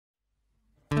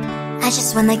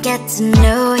just wanna get to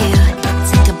know you.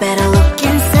 Take a better look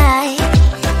inside.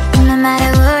 No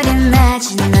matter what,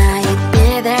 imagine now you'd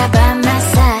be there by my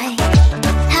side.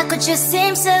 How could you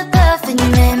seem so perfect? You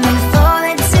made me fall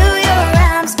into your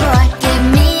arms, boy. Give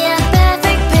me a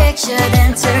perfect picture,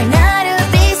 then turn out to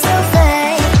be so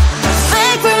fake.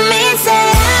 Fake for me, say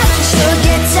you'll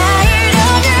get tired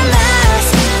of your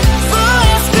mask. Fool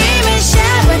and scream and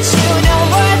shout, but you don't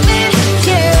worth it.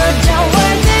 You don't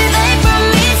worth it. Fake for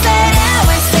me, say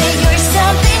you're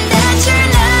something that you're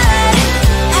not.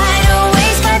 I don't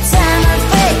waste my time on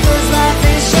fake, 'cause life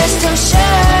is just too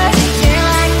short. You're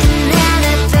like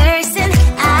another person.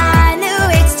 I knew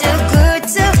it's too good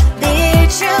to be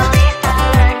true. I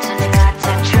learned to not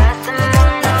to trust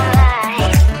someone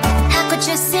online. How could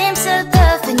you seem so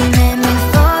perfect? You made me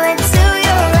fall into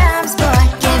your arms, boy.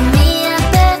 Give me a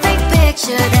perfect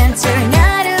picture, then turn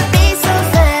out to be so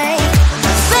fake.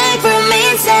 Fake for me,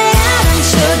 say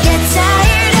you'll get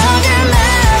tired of your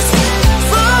mask.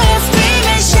 Fool and scream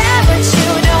and shout, but you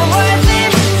don't worth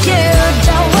it. You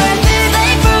don't worth it.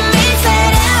 Fake for me, say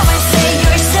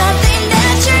you're something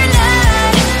that you're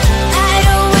not. I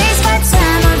don't waste my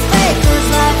time on fake, 'cause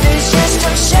life is just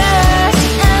too short.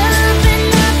 I open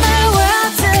up my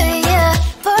world to you,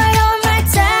 poured all my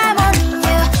time on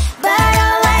you, but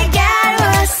all I got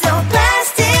was so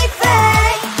plastic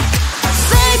fake.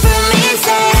 Fake for me,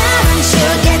 say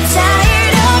you'll get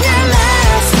tired of your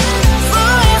mask.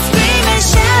 Fool and scream and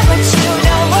shout, but you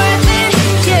don't worth it.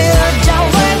 You don't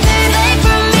worth it. Fake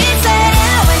for me, say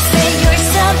you're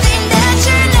something that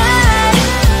you're not.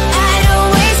 I don't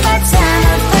waste my time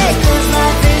on fake, 'cause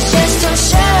life is just too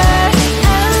short.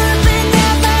 I opened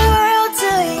up my world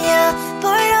to you,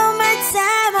 poured all my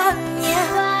time on you.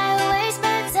 Why waste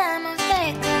my time on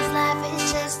fake, 'cause life is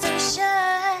just too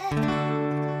short.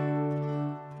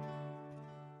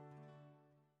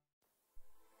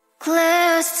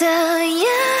 Close to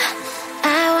you,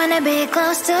 I wanna be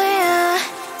close to you,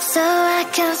 so I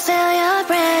can feel your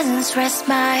presence, rest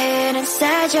my head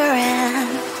inside your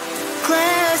hand.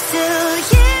 Close to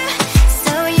you,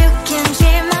 so you can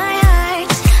hear my heart,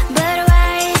 but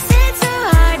why is it so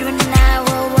hard when our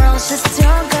worlds just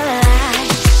don't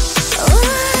collide?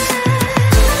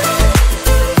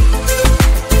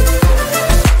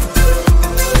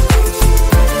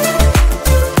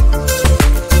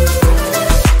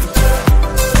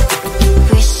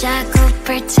 Wish I could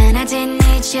pretend I didn't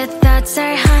need your thoughts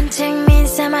are haunting me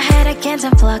inside my head. I can't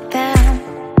unplug them.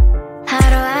 How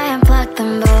do I unplug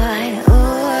them, boy?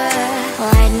 Ooh,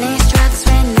 lightning strikes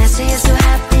when I see you so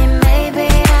happy. Maybe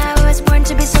I was born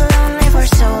to be so lonely for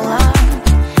so long.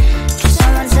 Can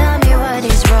someone tell me what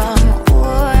is wrong? Ooh,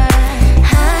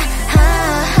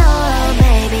 oh,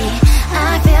 baby,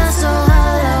 I feel so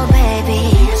hollow, baby.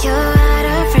 You're out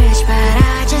of reach, but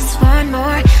I just want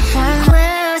more. One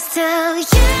close to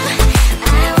you,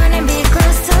 I wanna be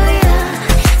close to you,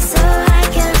 so I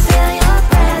can feel your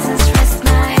presence, rest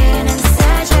my head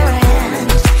inside your hand.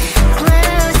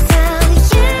 Close to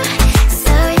you,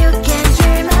 so you can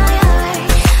hear my heart,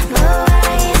 but why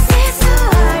is it so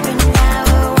hard when our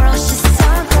worlds just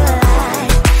don't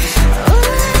collide?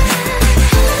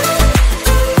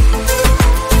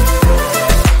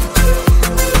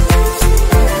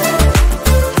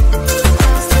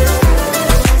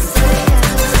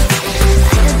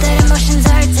 I know that emotions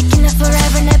are taking up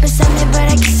forever, never beside me, but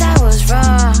I guess I was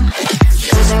wrong.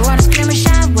 'Cause I wanna scream and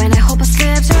shout when I hope I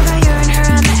slipped over you and her,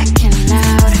 I'm acting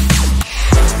out.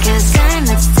 'Cause I'm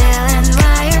not still and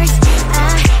wired.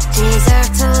 I deserve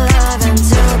to love and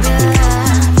to be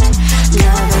loved.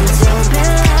 Love and to be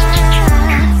loved.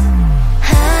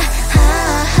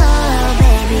 Oh,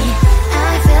 baby,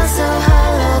 I feel so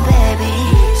hollow, baby.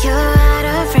 You're out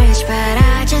of reach, but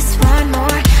I just want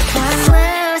more. One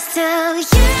close to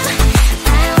you,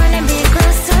 I wanna be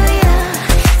close to you,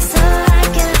 so I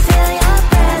can feel your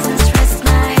presence, rest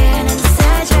my head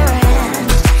inside your hand.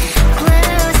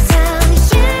 Close to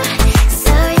you,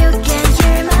 so you can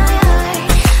hear my heart,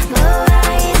 but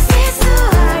why is it so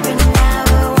hard when our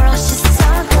worlds just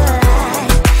don't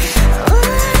collide?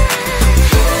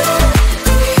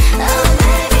 Oh,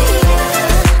 baby,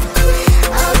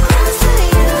 oh, close to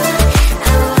you,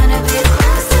 I wanna be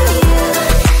close to you,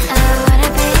 I wanna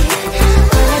be,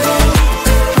 wanna be,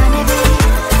 wanna be,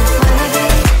 wanna be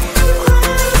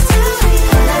close to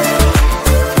you,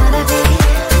 wanna be,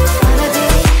 wanna be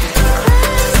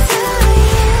close to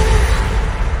you.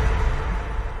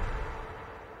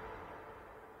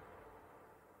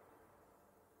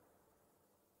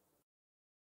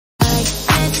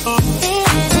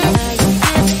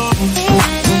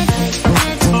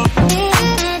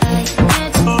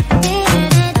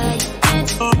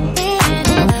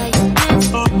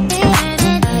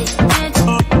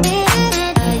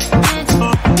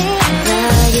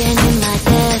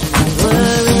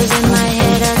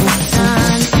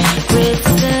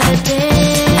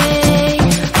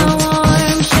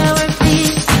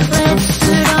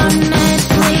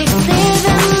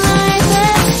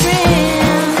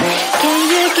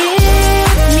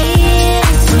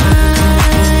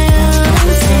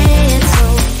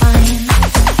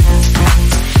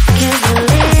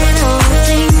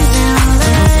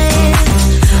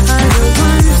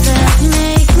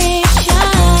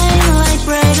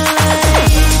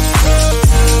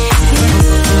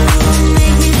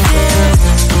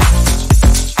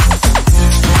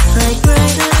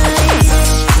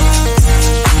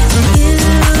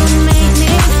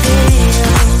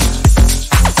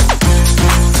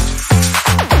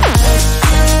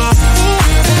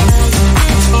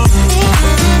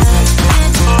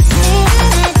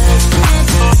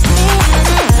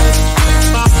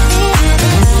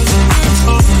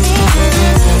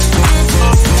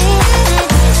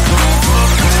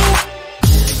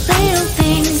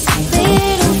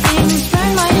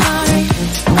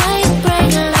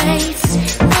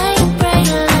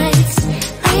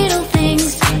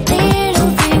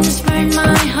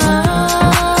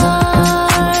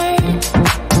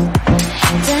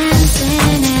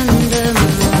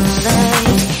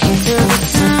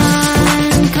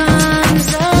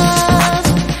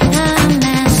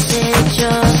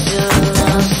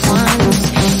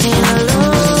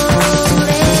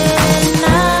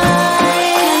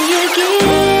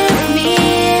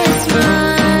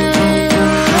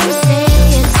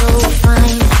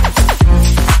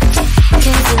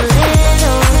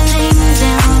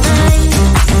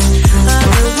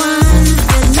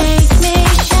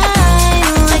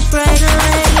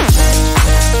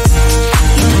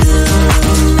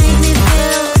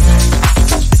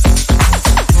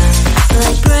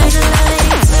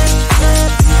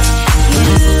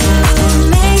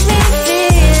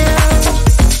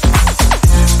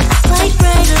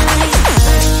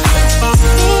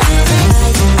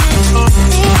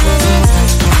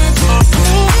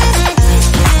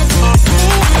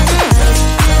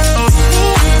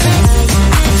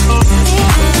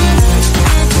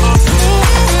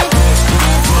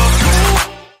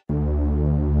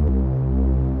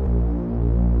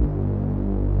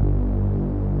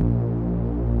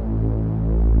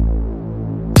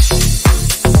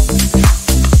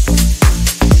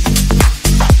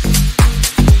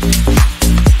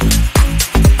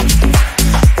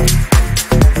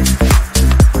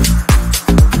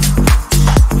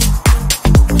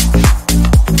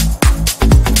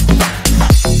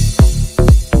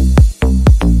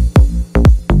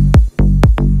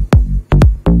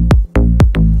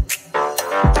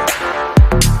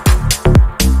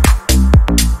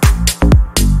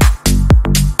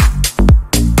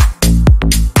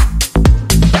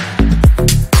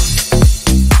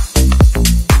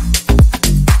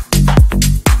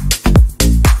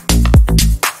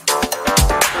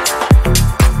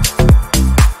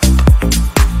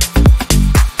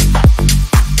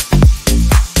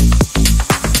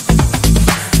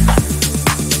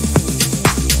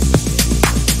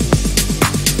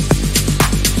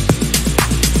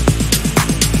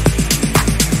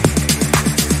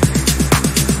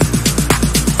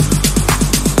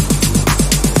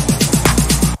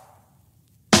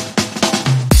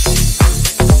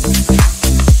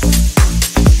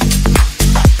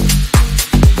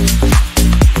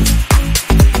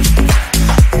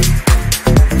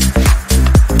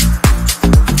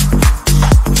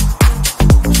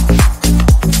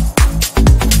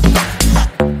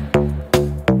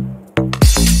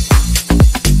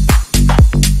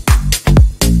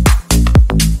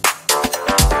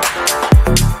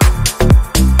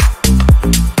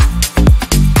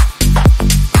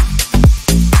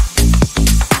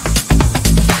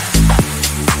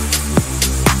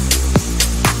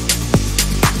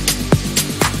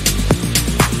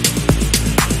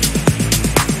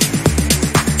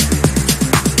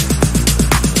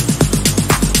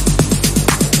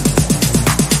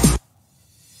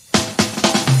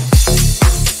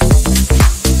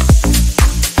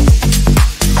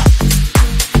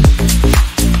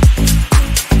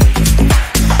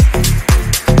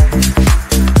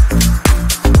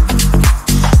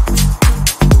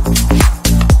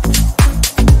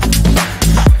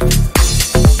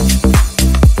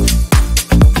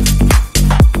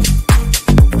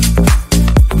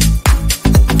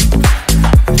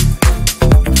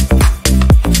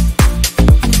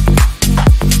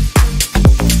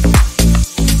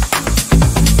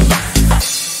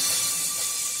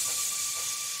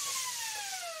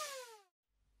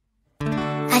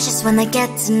 just wanna get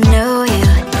to know you.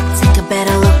 Take a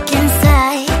better look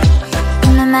inside.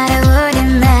 No matter what,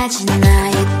 imagine now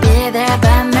you'd be there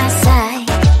by my side.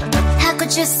 How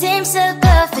could you seem so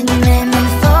perfect? You made me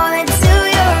fall into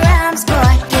your arms,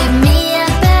 boy. Give me a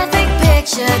perfect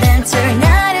picture, then turn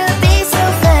out to be so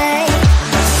fake.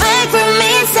 Fake for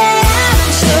me, say I'm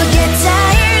sure get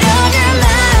tired of your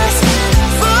mask.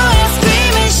 Full of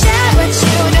scream and shout, but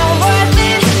you don't worth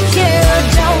it. You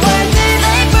don't worth it.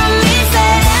 Fake for me,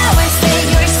 say I would say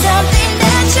you're something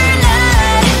that you're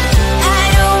not. I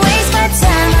don't waste my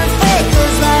time on fake,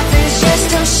 'cause life is just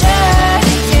too short.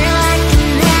 You're like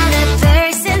another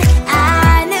person.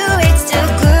 I knew it's too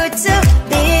good to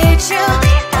be true.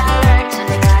 I learned to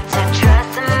not to trust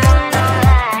someone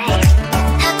online.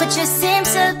 How could you seem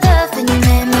so perfect? You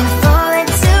made me fall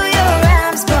into your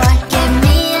arms, boy. Give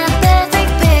me a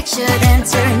perfect picture, then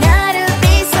turn out to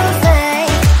be so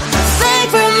fake. Fake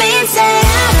for me, say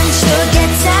I'm sure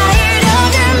get tired of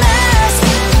your mask.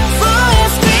 Full of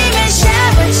scream and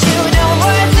shout, but you don't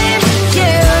worth it.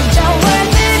 You don't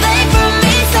worth it. Fake for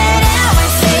me, say I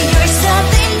would say you're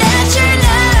something that you're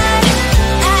not.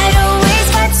 I don't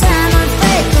waste my time on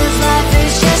fake, 'cause life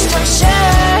is just too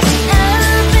short. I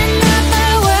open up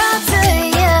my world to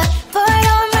you, poured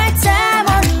all my time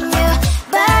on you,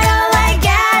 but all I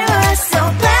got was so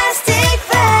plastic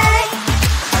fake.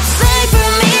 Fake for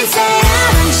me, say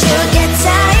I'm sure get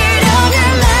tired of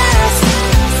your mask.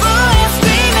 Full of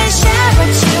scream and shout,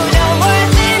 but you don't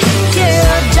worth it. You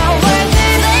don't worth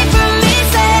it. Fake for me,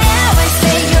 say I would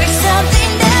say you're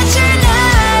something that you're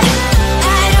not.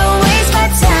 I don't waste my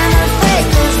time on fake,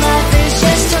 'cause life is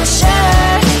just too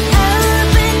short. I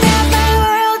opened up my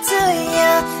world to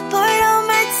you, poured all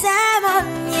my time on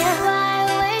you. Why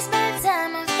waste my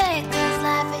time on fake, 'cause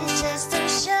life is just too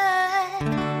short.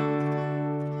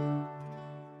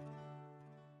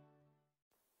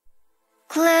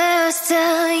 Close to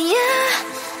you,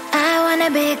 I wanna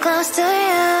be close to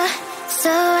you,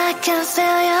 so I can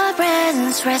feel your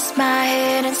presence, rest my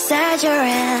head inside your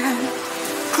hand.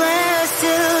 Close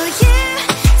to you,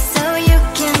 so you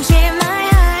can hear my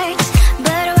heart,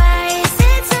 but why is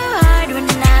it so hard when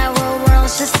our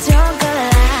worlds just don't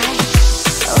collide?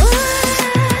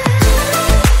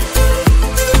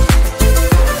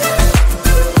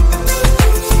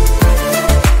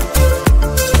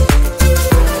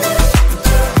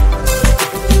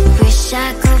 Wish I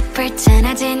could pretend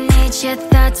I didn't need your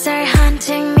thoughts are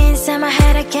haunting me inside my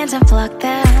head, I can't unplug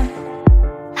them.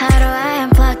 How do I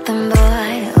unplug them,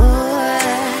 boy?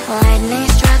 Ooh, lightning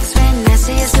strikes when I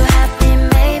see you so happy.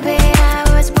 Maybe I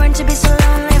was born to be so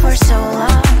lonely for so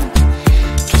long.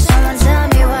 Can someone tell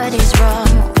me what is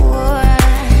wrong? Ooh,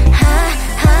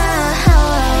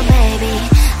 oh, baby,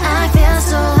 I feel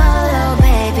so hollow,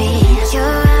 baby.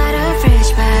 You're out of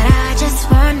reach, but I just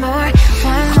want more,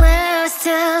 one close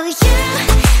to you.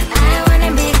 I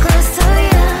wanna be close to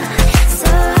you, so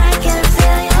I can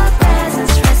feel your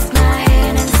presence, rest my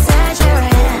head inside your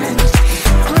hand.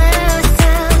 Close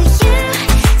to you,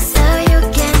 so you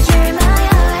can hear my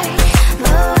heart,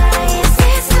 but why is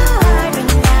it so hard when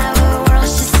our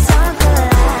worlds just don't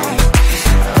collide?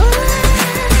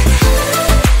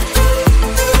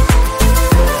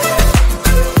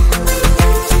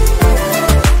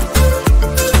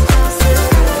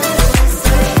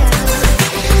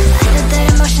 I know that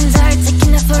emotions are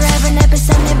taking up forever, never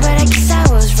sent me, but I guess I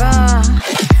was wrong.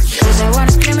 'Cause I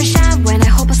wanna scream and shout when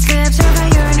I hope I slip over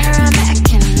you and her, I'm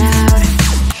backing out.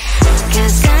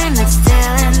 'Cause I'm not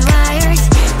still and wired.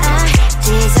 I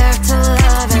deserve to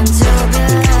love and to be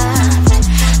loved,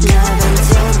 love and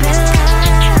to be loved.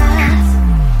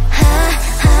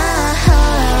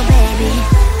 Oh, baby,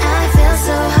 I feel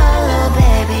so hollow,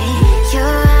 baby.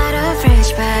 You're out of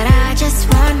reach, but I just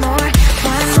want more,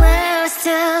 one close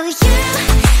to you.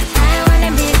 I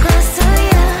wanna be close to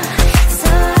you,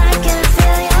 so I can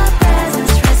feel your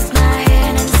presence, rest my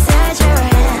head inside your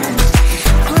hand.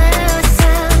 Close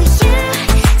to you,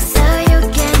 so you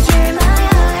can hear my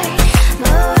heart,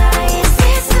 but why is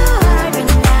it so hard when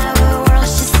our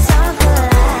worlds just don't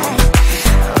collide?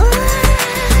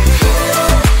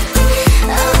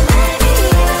 Oh, baby,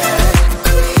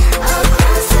 oh,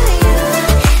 close to you.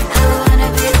 I wanna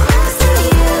be close to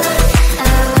you.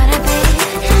 I wanna be close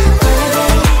to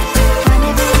you.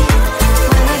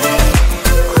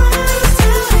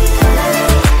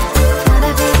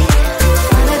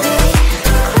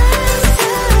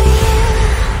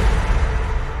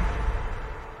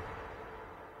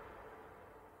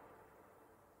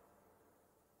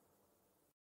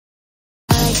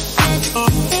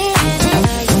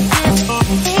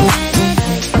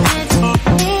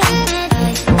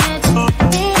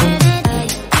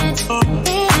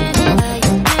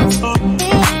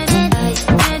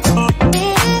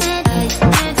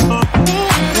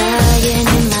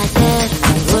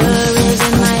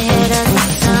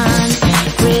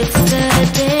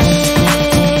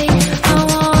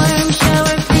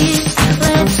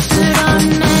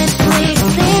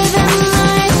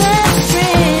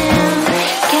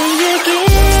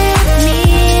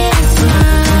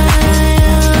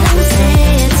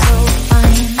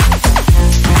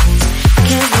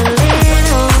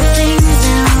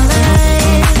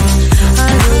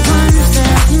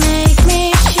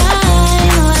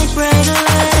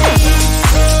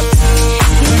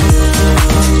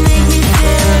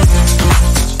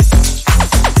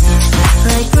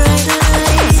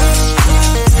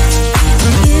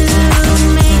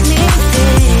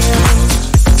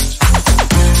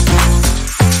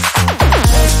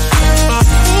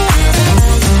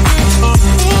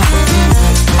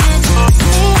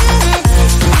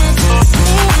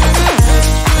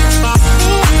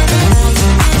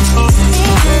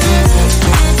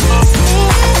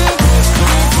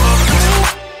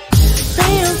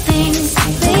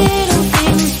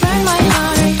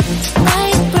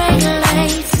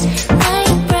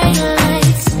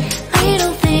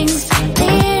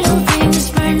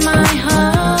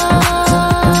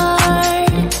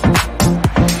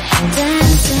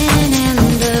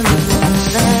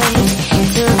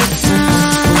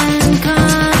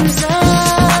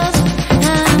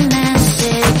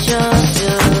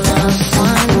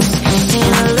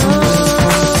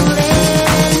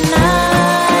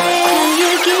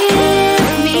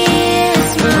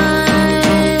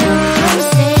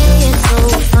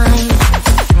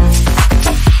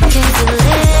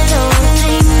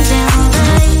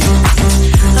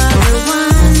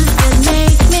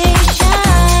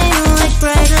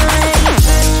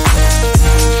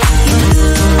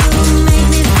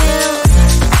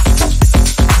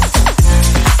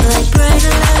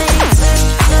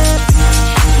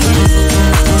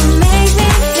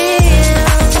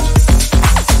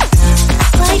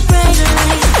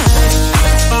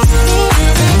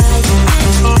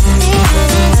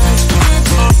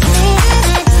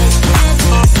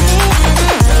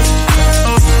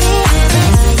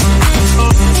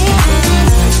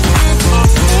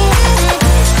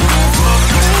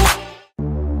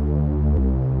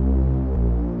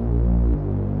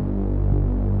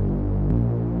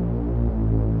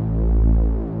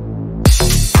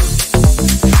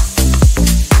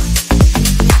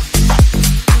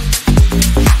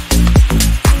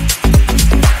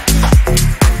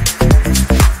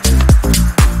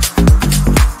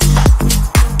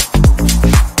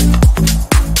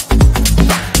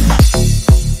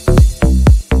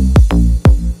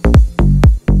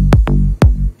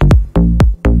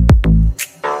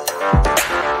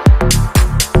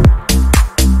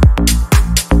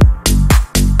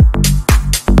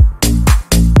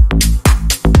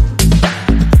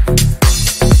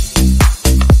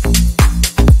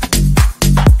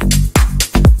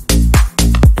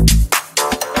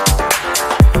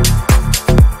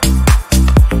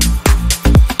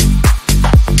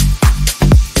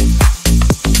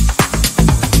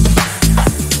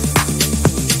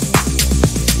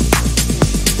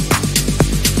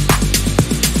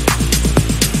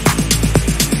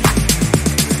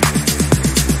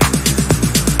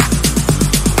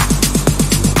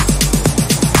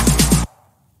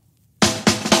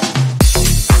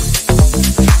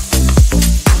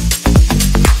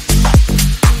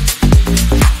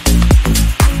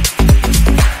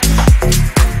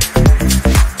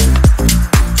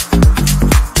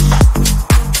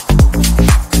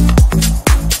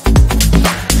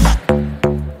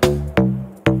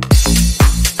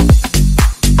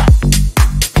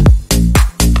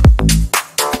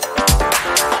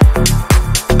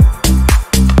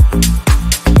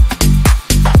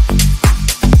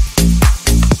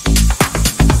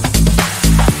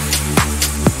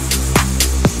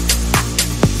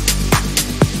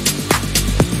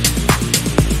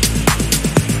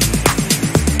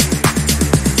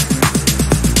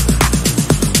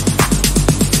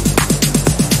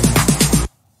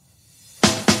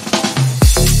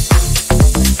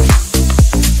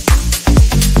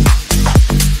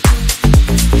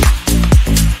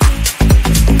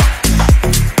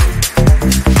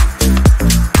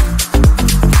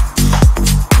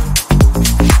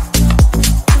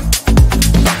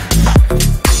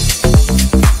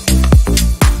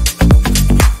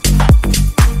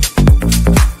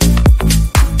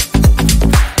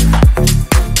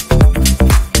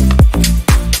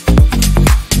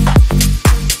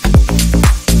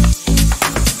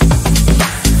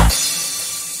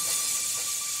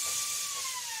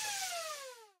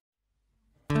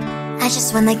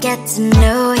 just wanna get to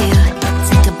know you.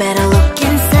 Take a better look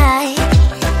inside.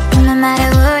 No matter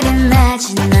what,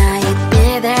 imagine now you'd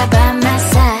be there by my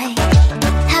side.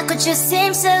 How could you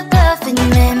seem so perfect? You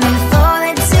made me fall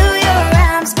into your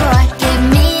arms, boy. Give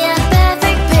me a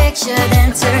perfect picture,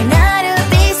 then turn out to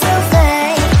be so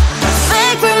fake.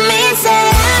 Fake for me, say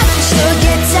I should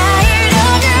get tired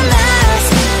of your lies.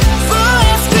 Fool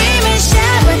and scream and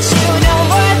shout, but you don't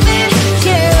worth it.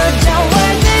 You don't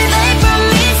worth it. Fake for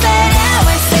me, say I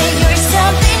would say you're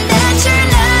something that you're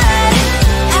not.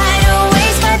 I don't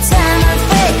waste my time on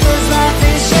fake, 'cause life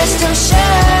is just too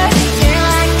short. You're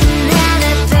like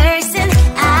another person.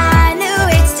 I knew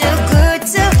it's too good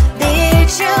to be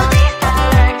true. I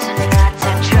learned to not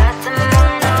to trust someone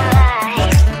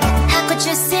online. How could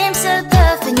you seem so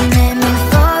perfect? You made me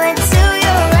fall into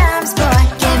your arms, boy.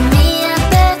 Give me a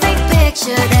perfect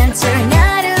picture, then turn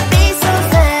out to be so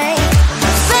fake.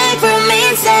 Fake for me,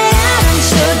 say I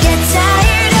should get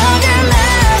tired of your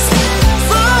lies.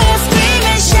 Fool and scream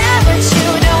and shout, but you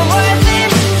don't worth it.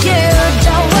 You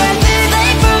don't worth it.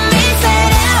 Fake for me, say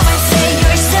I would say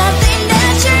you're something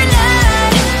that you're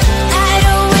not. I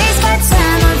don't waste my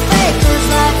time on fake, 'cause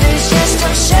life is just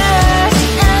too short.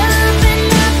 I open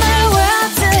up my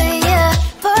world to you,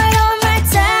 poured all my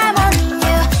time on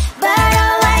you, but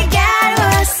all I got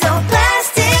was so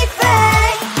plastic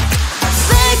fake.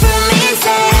 Fake for me,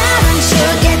 say I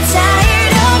should get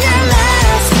tired of your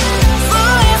lies.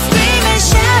 Fool and scream and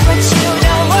shout, but you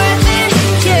don't worth it.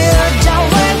 You don't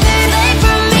worth it. Fake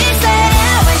for me, say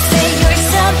I would say you're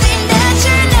something that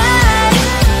you're not.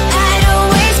 I don't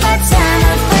waste my time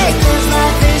on fake, 'cause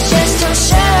life is just too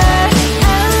short.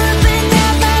 I opened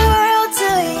up my world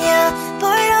to you,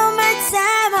 poured all my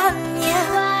time on you.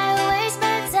 Why waste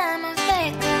my time on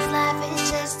fake, 'cause life is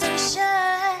just too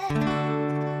short.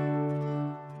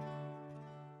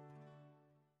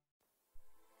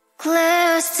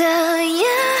 Close to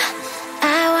you,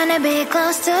 I wanna be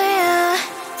close to you,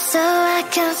 so I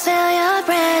can feel your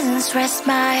presence, rest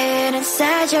my head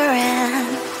inside your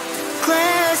hand.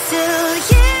 Close to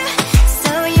you,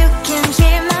 so you can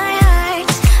hear my heart,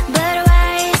 but why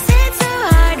is it so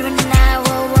hard when our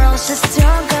worlds just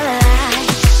don't collide?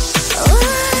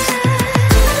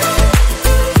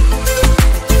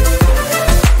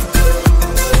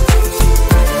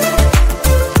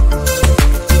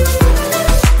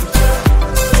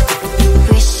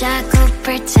 Wish I could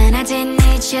pretend I didn't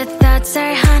need your thoughts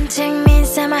are haunting me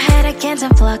inside my head. I can't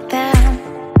unplug them.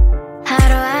 How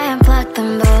do I unplug them,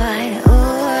 boy?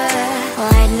 Ooh,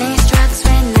 lightning strikes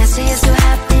when I see you so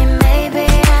happy. Maybe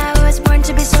I was born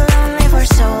to be so lonely for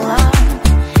so long.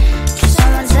 Can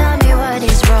someone tell me what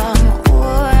is wrong? Ooh,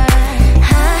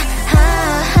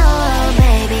 oh,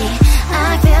 baby, I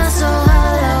feel so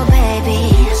hollow, baby.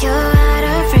 You're out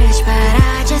of reach, but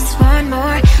I just want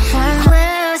more. One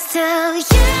close to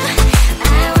you,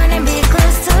 I wanna be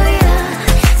close to you,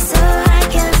 so I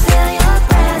can feel your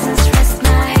presence, rest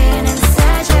my head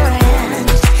inside your hand.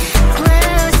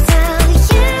 Close to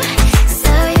you,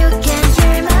 so you can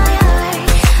hear my heart,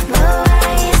 but why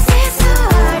is it so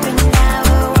hard when our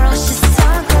worlds just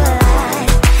don't collide?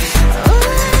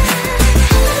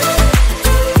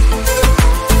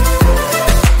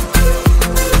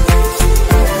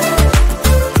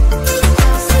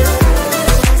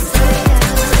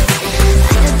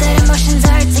 I know that emotions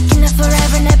are taking up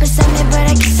forever, never beside me, but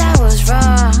I guess I was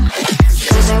wrong.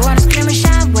 'Cause I wanna scream and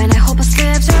shout when I hopelessly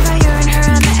observe how you and her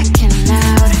are making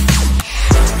out.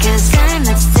 'Cause I'm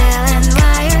not still in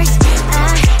wires.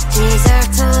 I deserve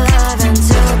to love and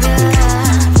to be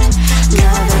loved.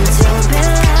 Love and to be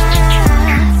loved.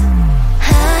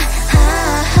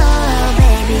 Oh,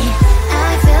 baby, I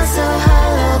feel so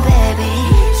hollow, baby.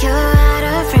 You're out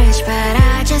of reach, but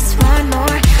I just want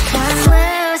more. One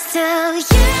close to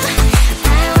you,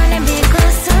 I wanna be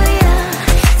close to you,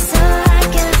 so I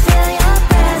can feel your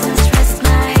presence, rest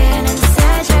my head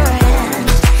inside your hand.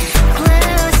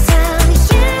 Close to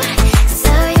you,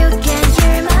 so you can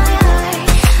hear my heart,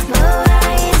 but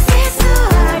why is it so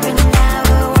hard when our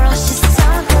worlds just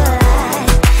don't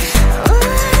collide?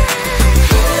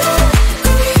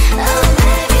 Oh,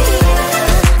 baby,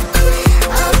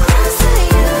 I'm close to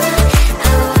you.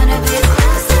 I wanna be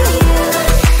close to you.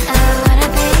 I wanna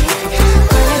be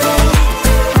close to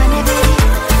you.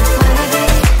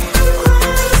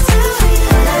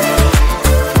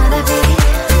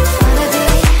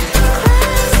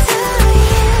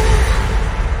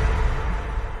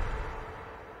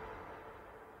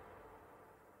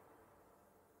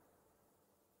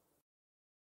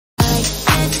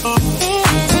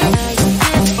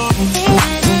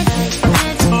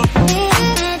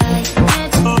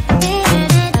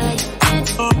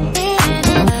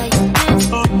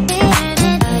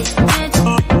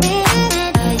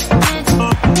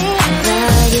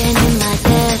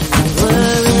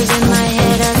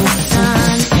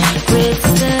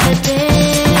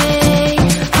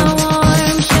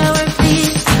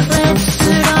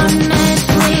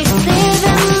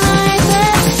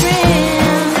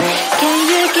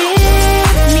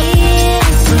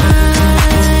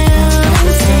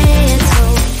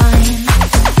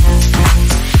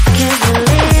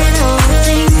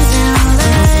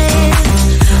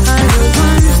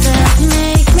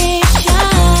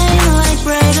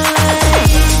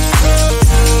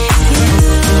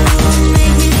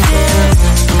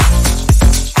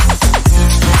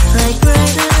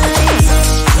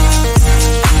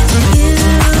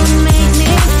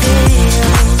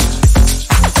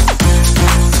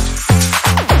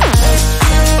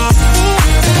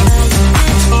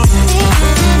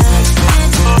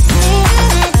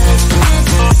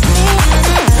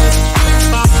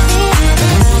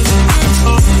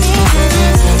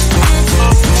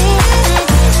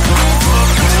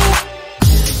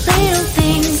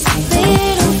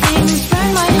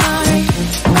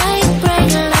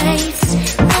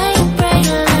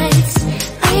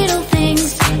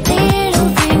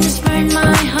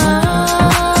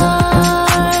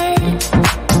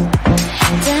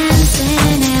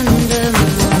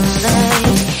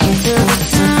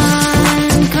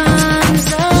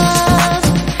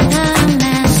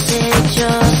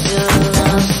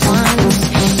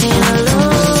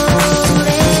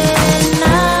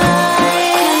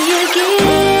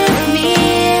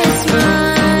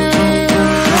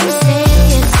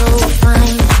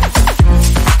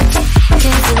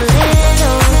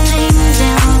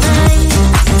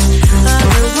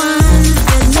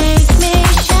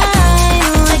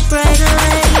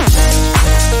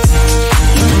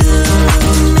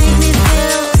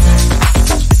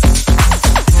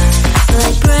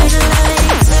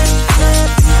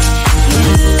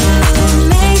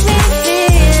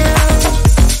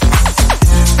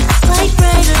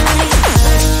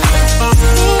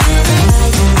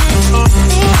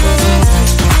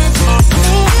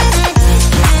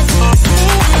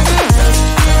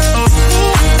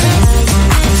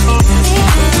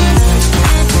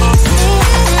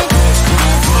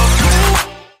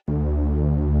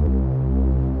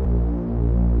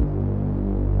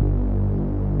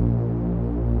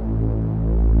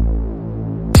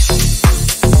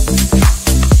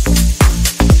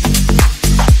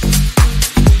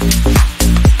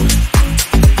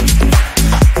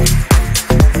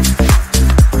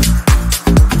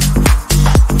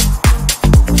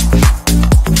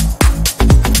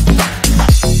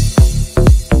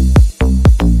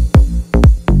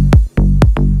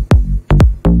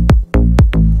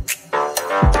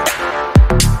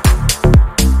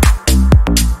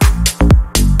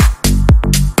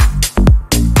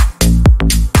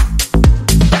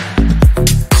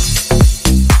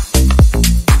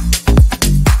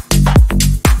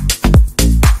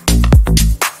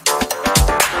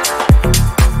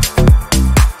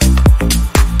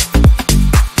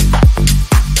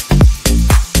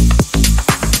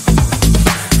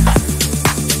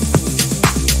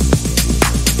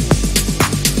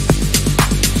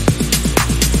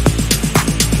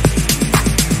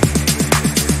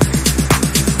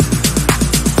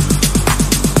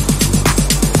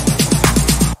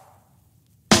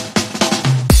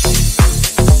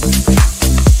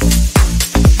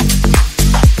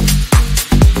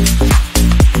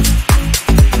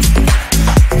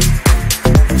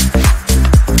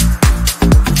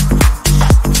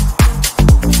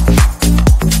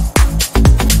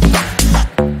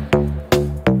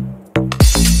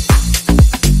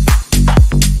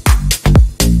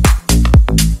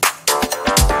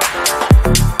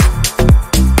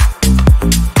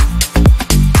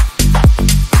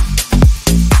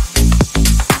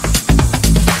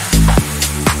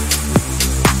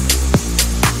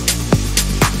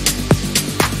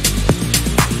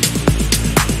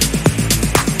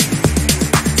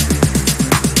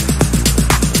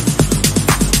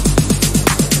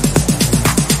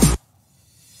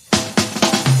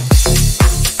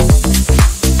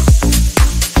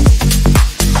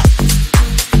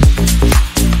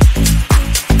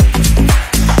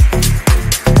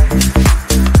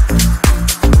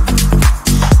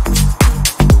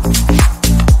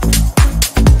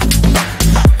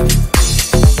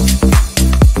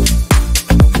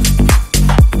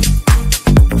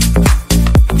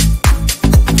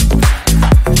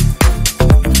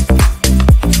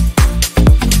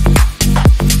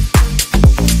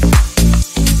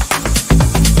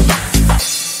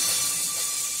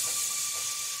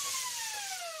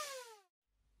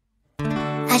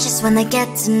 just wanna get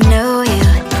to know you.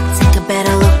 Take a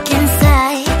better look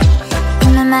inside.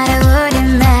 No matter what,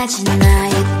 imagine now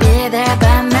you'd be there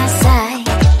by my side.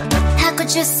 How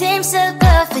could you seem so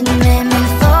perfect? You made me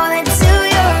fall into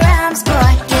your arms.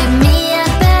 Boy, give me a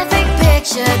perfect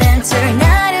picture, then turn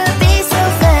out to be so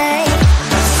fake.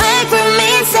 Fake for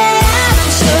me, say I'm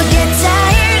sure get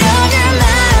tired of your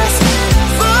mask.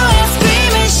 Fool and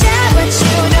scream and shout, but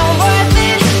you don't worth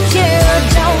it. You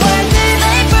don't worth it.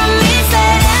 Fake for me, say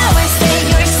I always say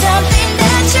you're something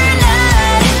that you're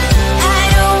not. I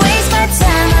don't waste my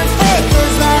time on fake,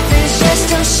 'cause life is just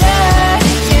too short.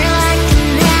 You're like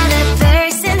another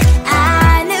person.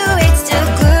 I knew it's too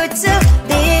good to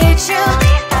be true.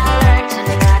 I learned to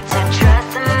not to trust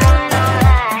someone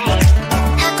online.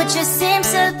 How could you seem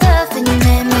so perfect? You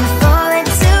made me fall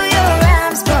into your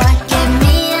arms. Boy, give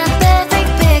me a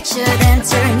perfect picture, then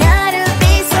turn out to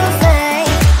be so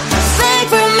fake. Fake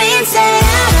for me, say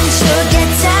I'm sure get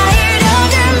tired of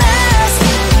your mask.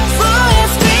 Fool and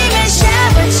scream and shout,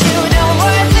 but you don't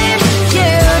worth it.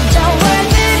 You don't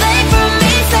worth it. Fake for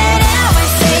me, say I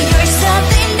always say you're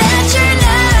something that you're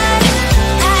not.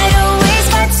 I don't waste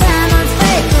my time on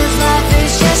fake, 'cause life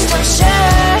is just too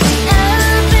short. I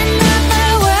open up my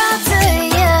world to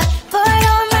you, poured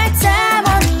all my time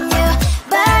on you,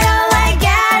 but all I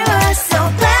got was so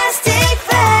plastic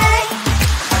fake.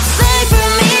 Fake for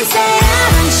me, say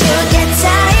I'm sure get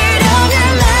tired of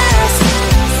your mask.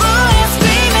 Fool and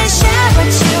scream and shout, but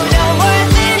you don't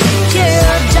worth it. You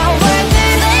don't worth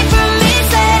it. Fake for me,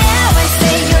 say I always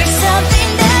say you're something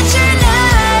that you're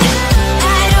not.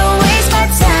 I don't waste my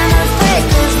time on fake,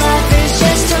 'cause life is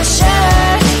just too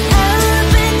short. I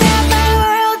opened up my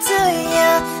world to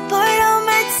you, poured all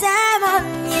my time on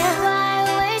you. Why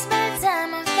waste my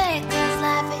time on fake, 'cause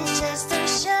life is just too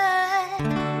short.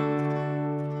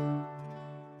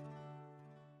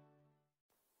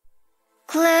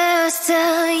 Close to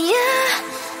you,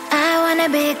 I wanna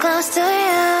be close to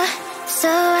you, so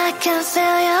I can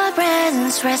feel your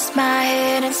presence, rest my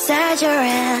head inside your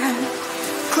hand.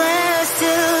 Close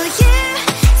to you,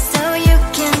 so you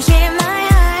can hear my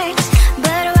heart.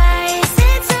 But why is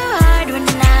it so hard when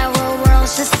our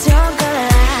worlds just don't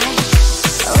collide?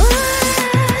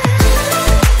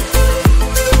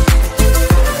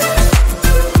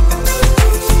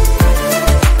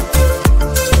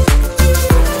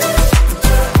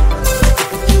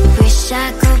 Wish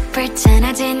I could pretend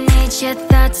I didn't need your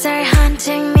thoughts are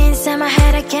haunting me inside my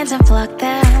head. I can't unplug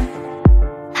them.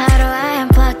 How do I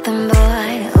unplug them,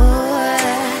 boy?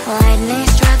 Ooh, lightning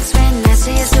strikes when I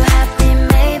see you so happy.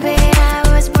 Maybe I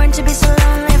was born to be so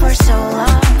lonely for so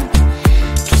long.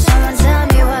 Can someone tell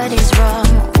me what is wrong?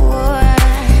 Ooh,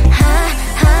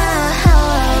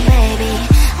 oh, baby,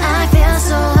 I feel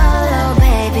so hollow,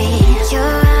 baby.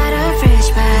 You're out of reach,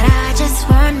 but I just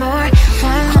want more.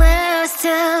 I'm close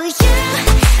to you.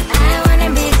 I wanna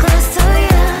be close to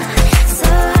you, so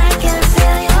I can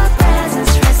feel your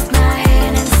presence, rest my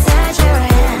head inside your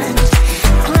hand.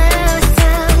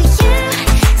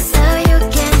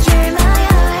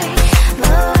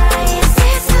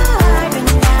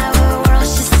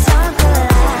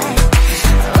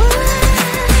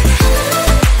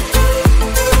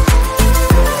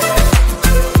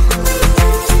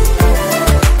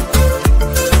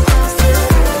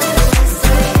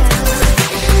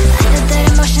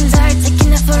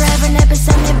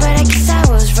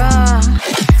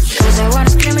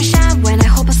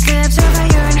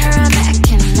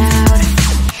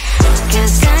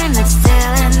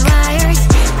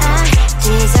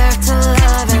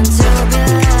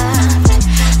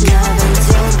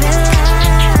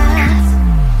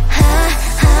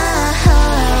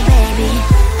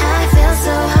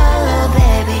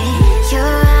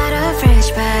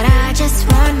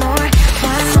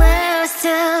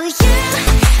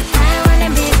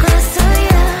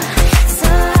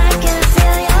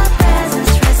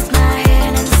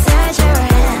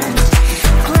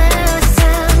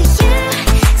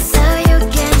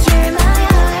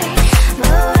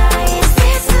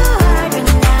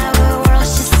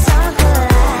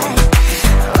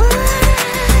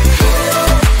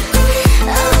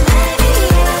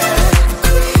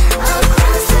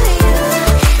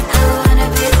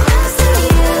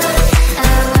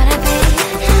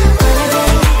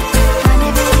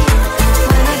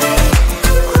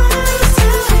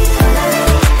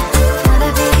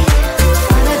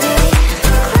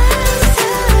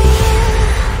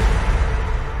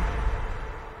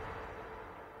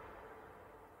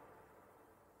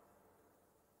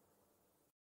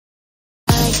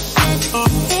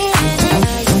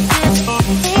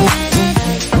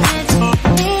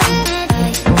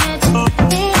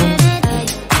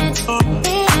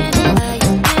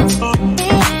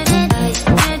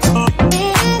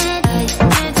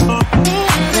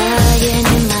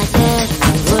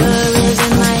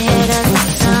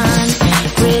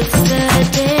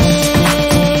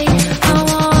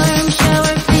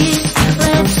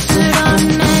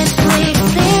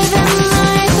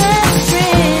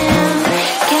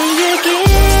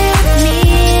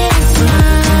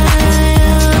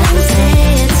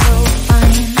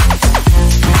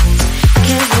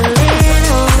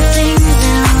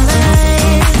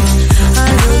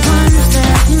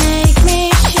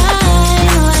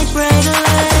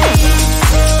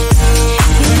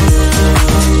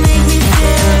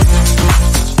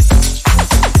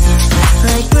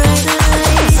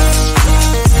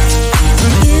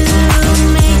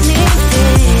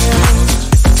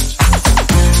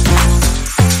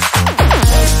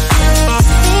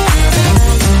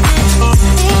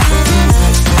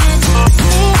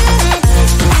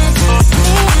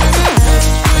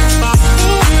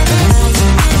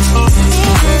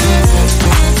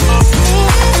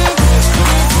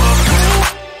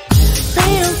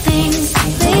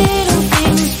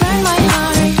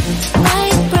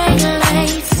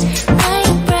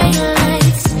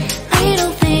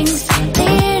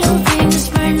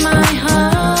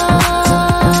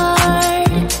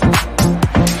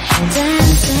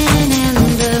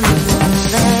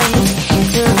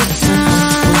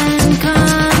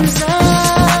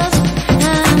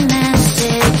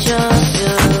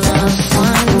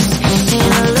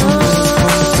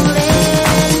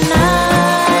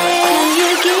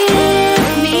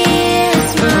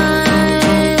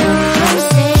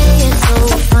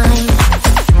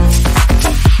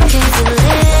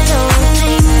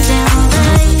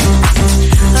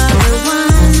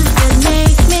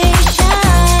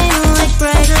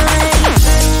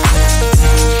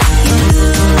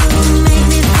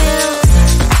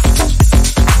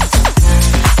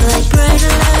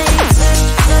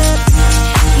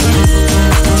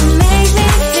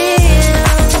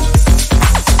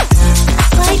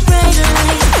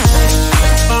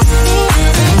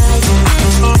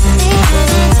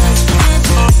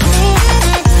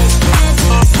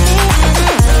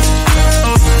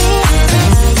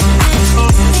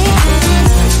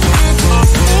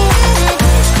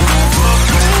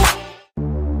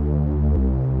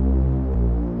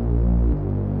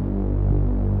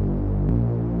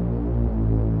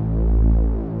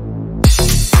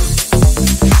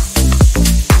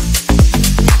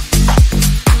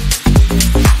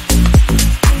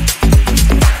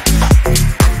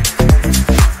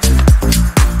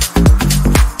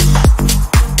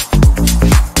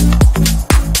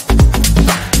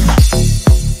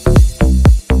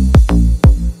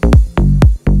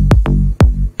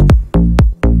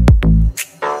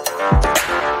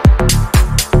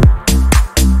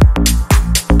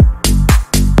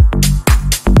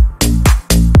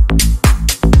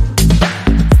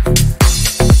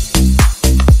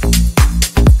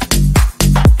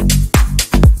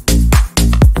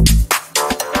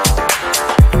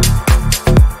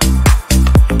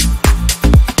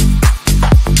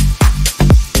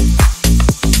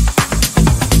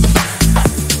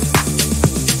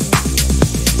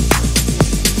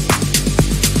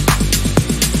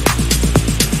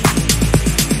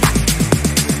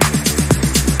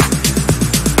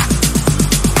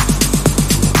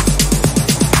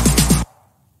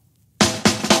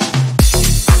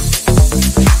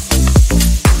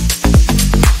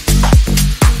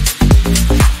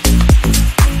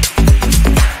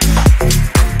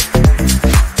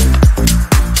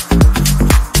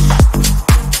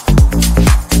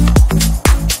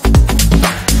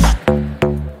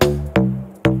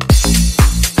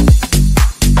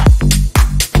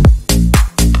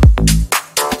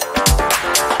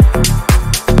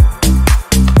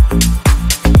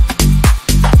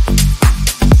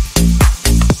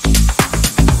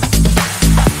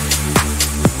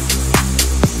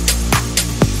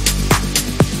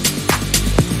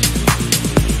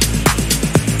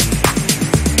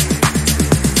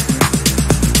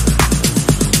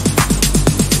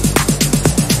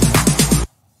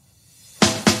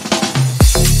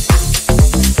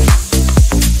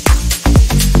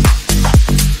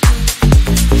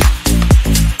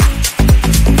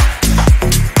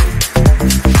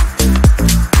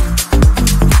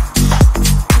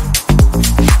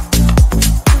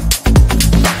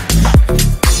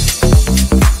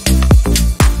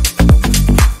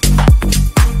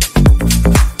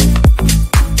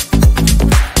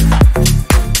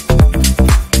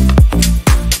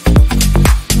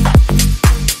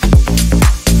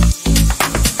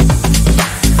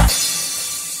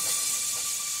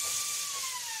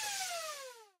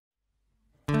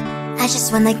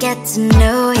 just wanna get to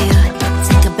know you.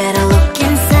 Take a better look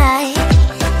inside.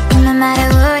 No matter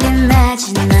what,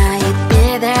 imagine now you'd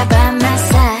be there by my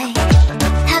side.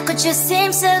 How could you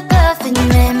seem so perfect? You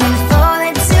made me fall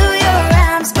into your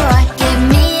arms, boy. Give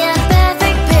me a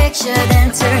perfect picture,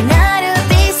 then turn out to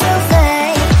be so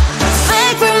fake.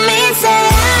 Fake for me, say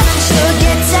I should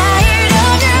get tired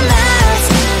of your mouth.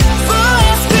 Full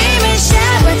of scream and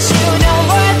shout, but you don't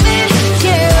worth it.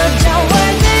 You don't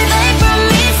worth it. Fake for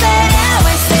me, say I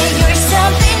would say you're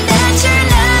something that you're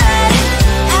not.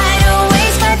 I don't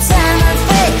waste my time on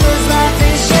fake, 'cause life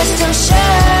is just too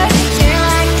short. You're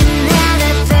like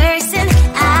another person.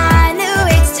 I knew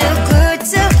it's too good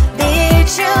to be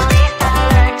true. I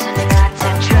learned to not to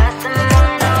trust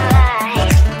someone online.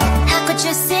 How could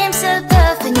you seem so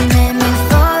perfect? You made me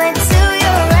fall into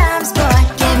your arms, boy.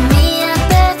 Give me a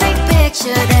perfect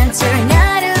picture, then turn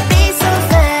out to be so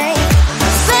fake.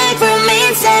 Fake for me,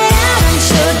 say I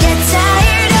should get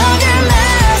tired of your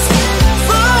mask.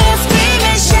 Full of scream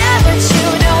and shout, but you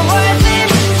don't worth it.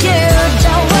 You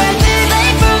don't worth it.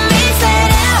 Fake for me, say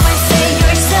I would say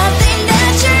you're something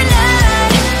that you're not.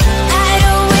 I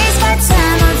don't waste my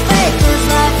time on fake, 'cause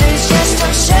life is just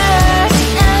too short.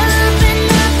 I open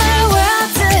up my world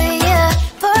to you,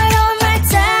 poured all my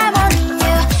time on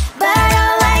you, but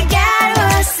all I got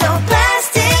was so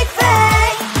plastic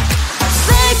fake.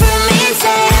 Fake for me,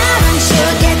 say I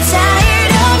should get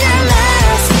tired of your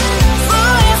mask.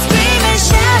 Full of scream and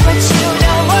shout, but you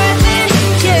don't worth it.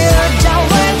 You don't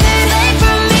worth it. Fake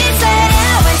for me, say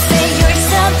I would say you're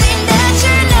something that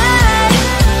you're not.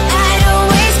 I don't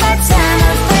waste my time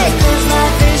on fake, 'cause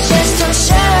life is just too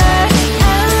short.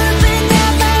 I opened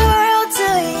up my world to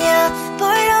you,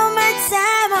 poured all my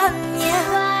time on you.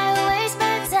 Why waste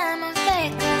my time on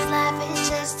fake, 'cause life is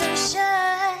just too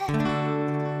short.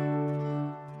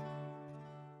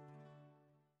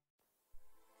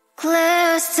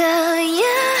 Close to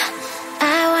you,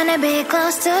 I wanna be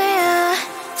close to you,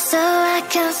 so I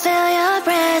can feel your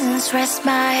presence, rest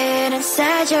my head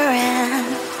inside your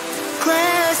hand.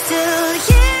 Close to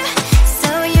you,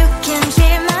 so you can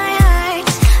hear my heart,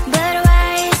 but why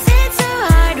is it so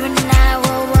hard when our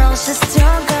world's just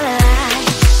don't collide?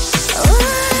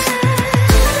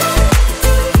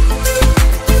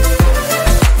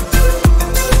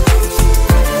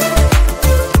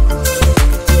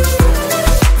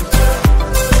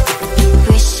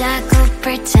 Wish I could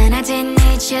pretend I didn't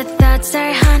need your thoughts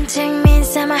are haunting me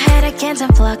inside my head. I can't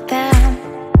unplug them.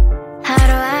 How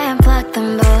do I unplug them,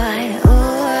 boy?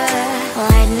 Ooh,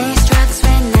 lightning strikes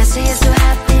when I see you so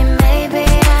happy. Maybe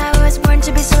I was born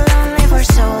to be so lonely for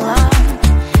so long.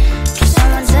 Can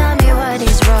someone tell me what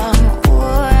is wrong?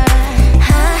 Ooh,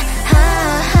 ha, ha,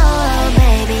 hello,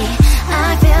 baby. I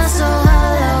feel so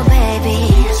hollow, baby.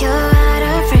 You're out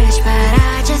of reach, but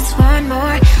I just want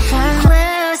more. One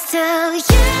close to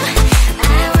you.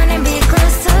 I wanna be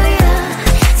close to you,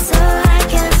 so I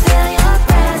can feel your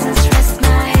presence, rest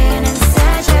my head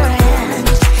inside your hand.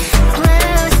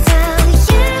 Close to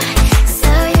you,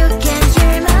 so you can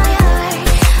hear my heart,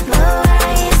 but why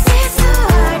is it so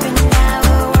hard when our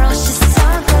world's just so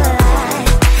collide?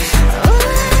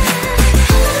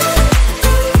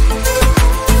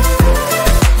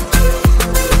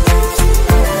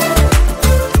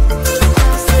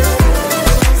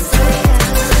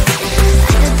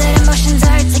 I know that emotions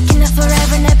are taking up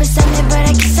forever, never send me, but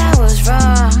I guess I was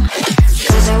wrong.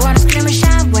 'Cause I wanna scream and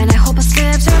shout when I hope I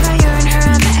slip over you and her,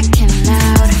 I'm acting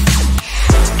out.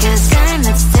 'Cause I'm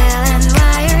not still in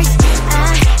wires.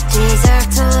 I deserve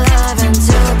to love and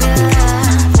to be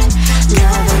loved,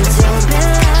 love and to be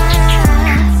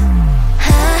loved.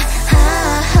 Ha, ha,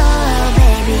 hello,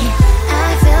 baby. I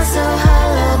feel so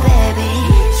hollow, baby.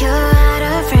 You're out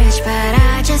of reach, but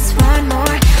I just want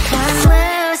more. One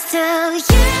close to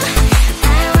you.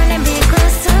 I wanna be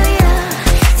close to you,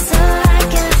 so I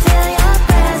can feel your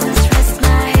presence, rest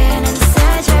my head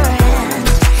inside your hand.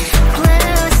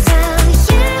 Close to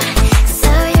you,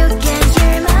 so you can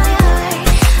hear my heart,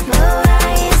 but why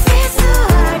is it so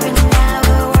hard when our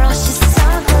world's just so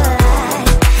collide?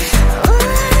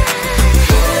 Ooh,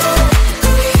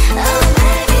 oh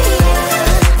baby,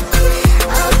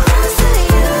 oh close to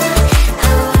you.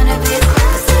 I wanna be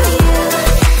close to you.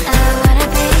 I wanna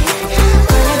be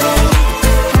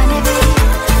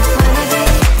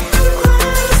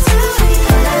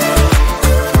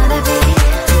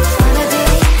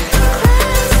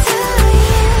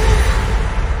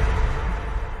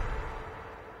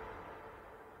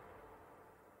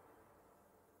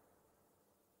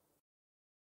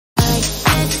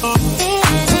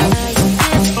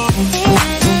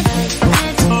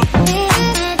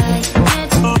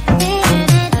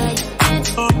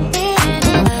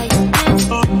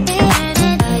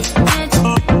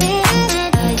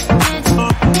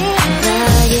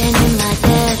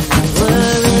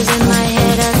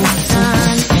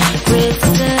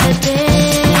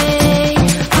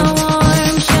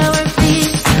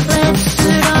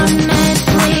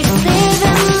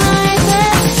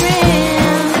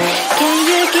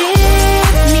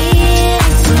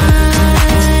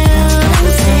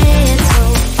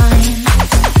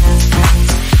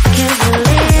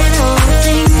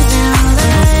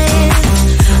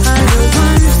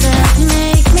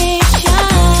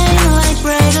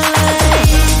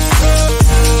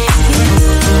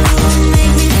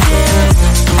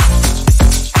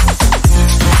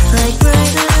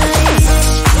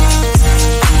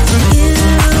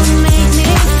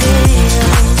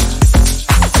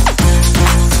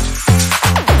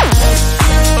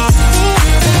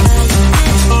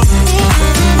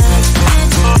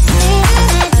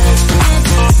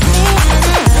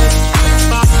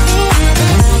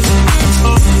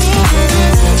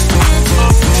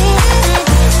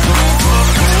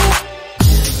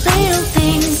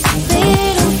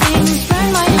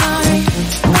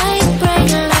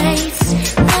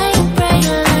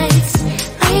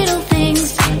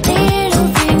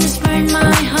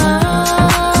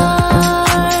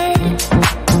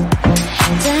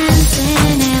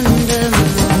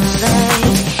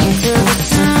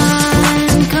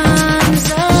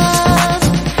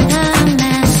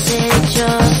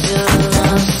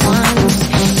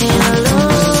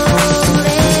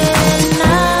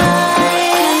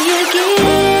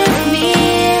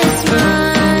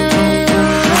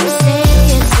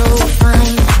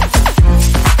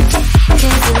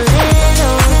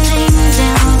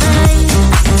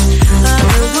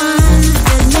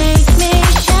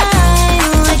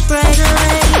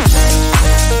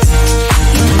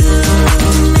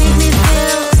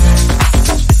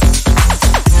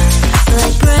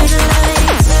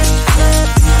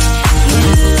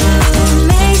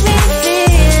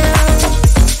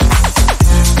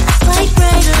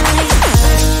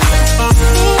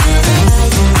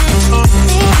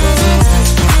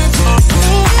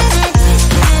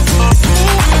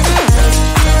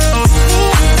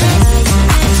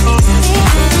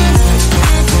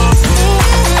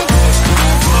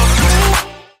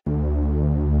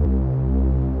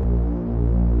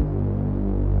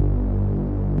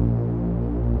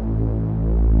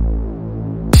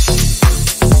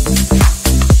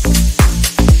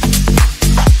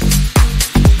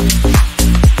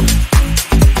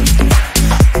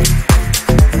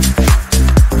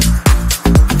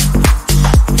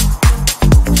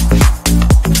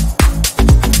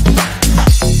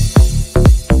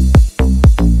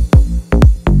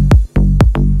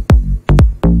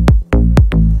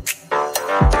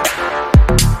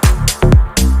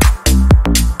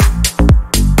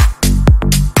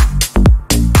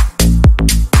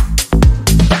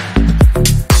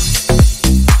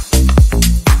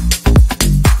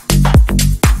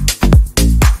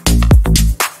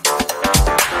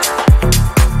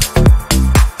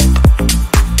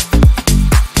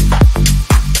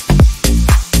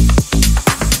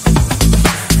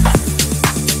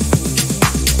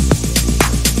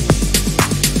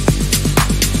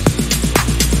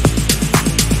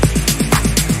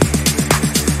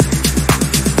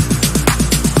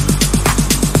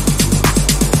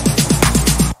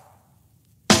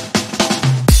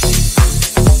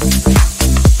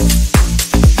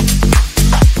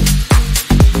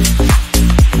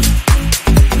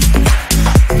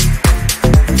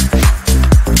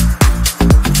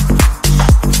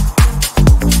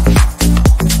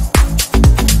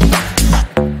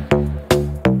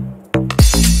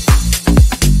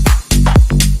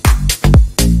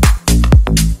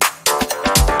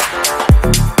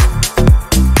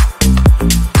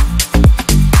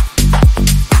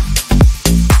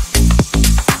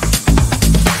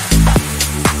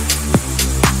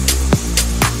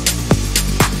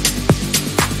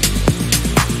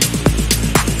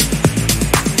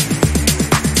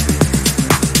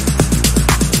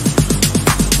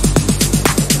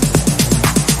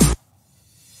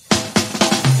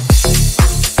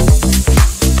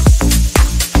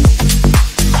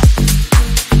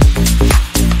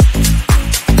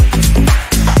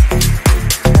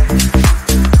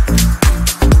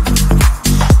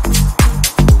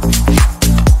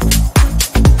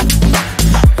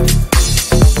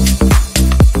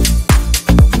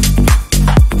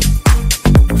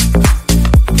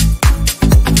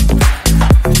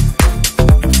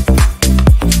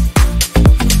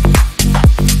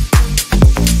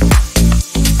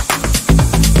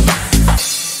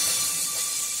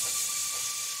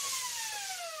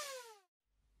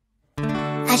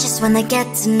just wanna get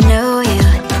to know you.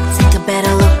 Take a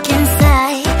better look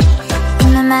inside.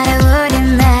 No matter what,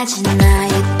 imagine now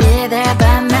you'd be there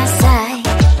by my side.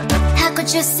 How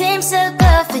could you seem so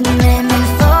perfect? You made me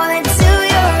fall into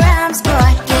your arms,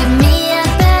 boy. Give me a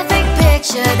perfect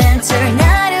picture, then turn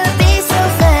out to be so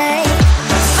fake.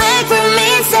 Fake for me,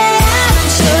 say I'm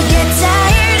sure get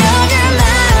tired of your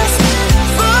mouth.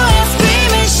 Full of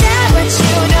scream and shout, but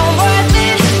you don't worth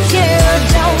it. You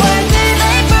don't worth it.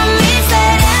 Fake for me, say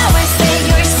I always say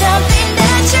you're something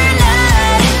that you're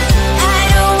not. I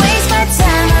don't waste my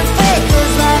time on fake,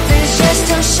 'cause life is just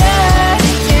too short.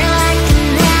 You're like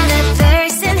another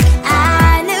person.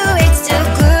 I knew it's too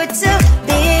good to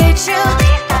be true.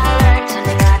 I learned to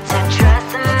not to trust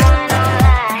someone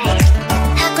online.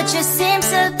 How could you seem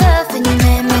so perfect? You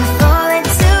made me fall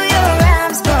into your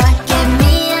arms, boy. Give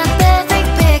me a perfect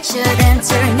picture, then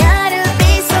turn out to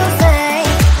be so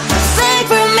fake. Fake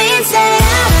for me, say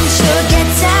I'm sure get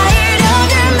tired of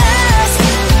your mask.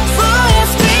 Full of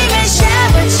scream and shout,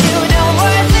 but you don't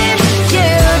worth it. You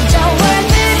don't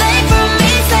worth it. Fake for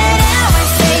me, say I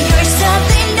always say you're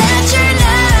something that you're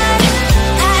not.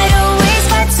 I don't waste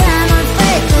my time on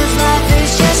fake, 'cause life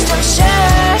is just too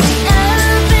short. I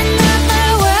open up my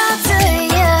world to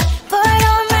you, poured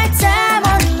all my time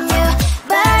on you,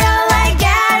 but all I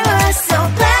got was so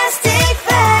plastic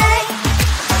fake.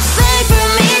 Fake for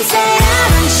me, say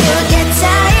I'm sure get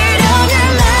tired of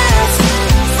your mouth.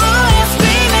 Full of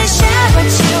scream and shout, but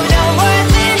you don't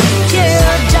worth it. You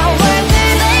don't worth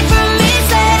it. Fake for me,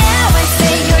 say I always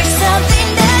say you're something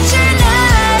that you're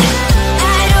not.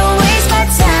 I don't waste my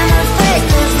time on fake,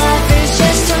 'cause life is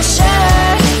just too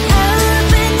short. I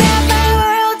opened up my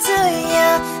world to you,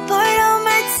 poured all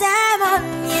my time on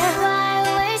you. Why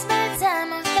waste my time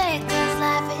on fake, 'cause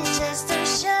life is just too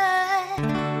short.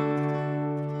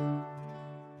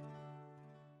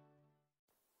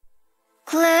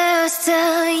 Close to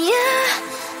you,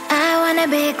 I wanna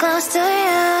be close to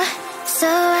you, so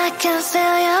I can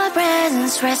feel your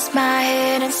presence, rest my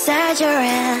head inside your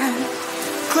hand.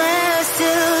 Close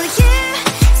to you,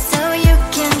 so you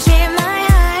can hear my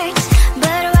heart,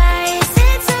 but why is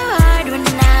it so hard when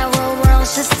our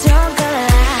worlds just don't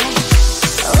collide?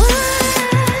 Ooh.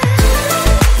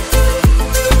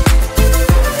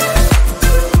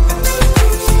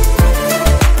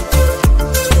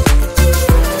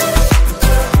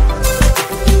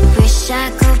 Wish I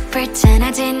could pretend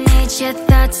I didn't need your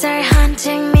thoughts are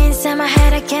haunting me inside my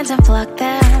head. I can't unplug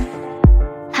them.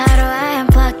 How do I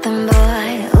unplug them,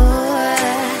 boy?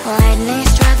 Ooh, lightning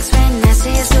strikes when I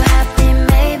see you so happy.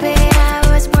 Maybe I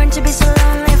was born to be so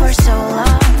lonely for so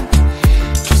long.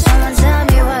 Can someone tell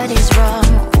me what is wrong?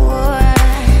 Ooh,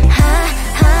 ha,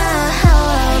 ha,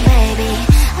 hello, baby.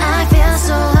 I feel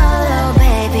so hollow,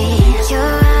 baby.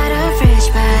 You're out of reach,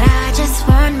 but I just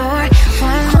want more,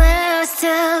 one close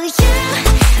to you.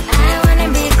 I wanna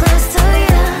be close to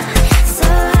you, so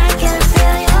I can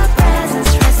feel your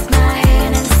presence, rest my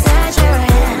head inside your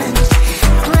hand.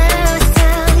 Close to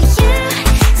you,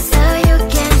 so you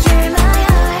can hear my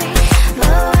heart,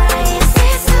 but why is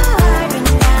it so hard when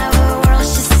our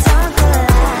worlds just don't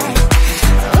collide?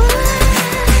 Ooh.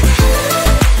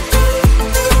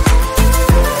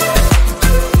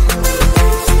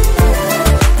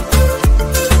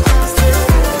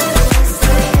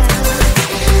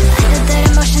 I know that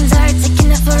emotions are taking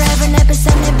up forever, never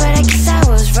sent me, but I guess I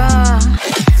was wrong.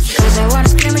 'Cause I wanna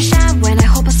scream and shout when I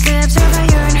hope I slip over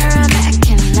you and her, I'm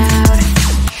acting out.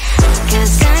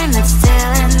 'Cause I'm not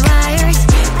still in wires.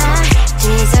 I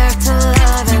deserve to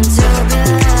love and to be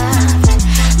loved,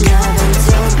 love and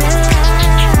to be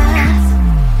loved.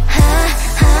 Ha,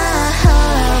 ha,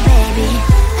 hello, baby.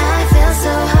 I feel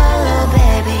so hollow,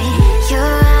 baby.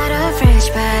 You're out of reach,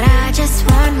 but I just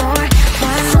want more,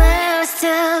 one close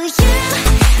to you.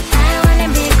 I wanna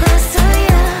be close to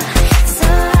you, so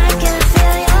I can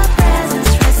feel your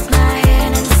presence, rest my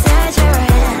head inside your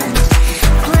hand.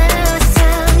 Close to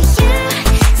you,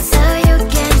 so you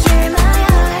can hear my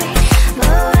heart,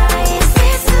 but why is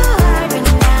it so hard when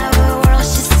our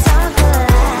worlds just don't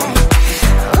collide?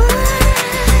 Ooh.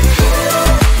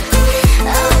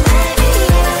 Oh baby,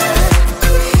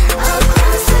 oh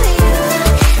close to you.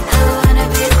 I wanna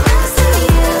be close to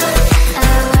you.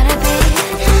 I wanna be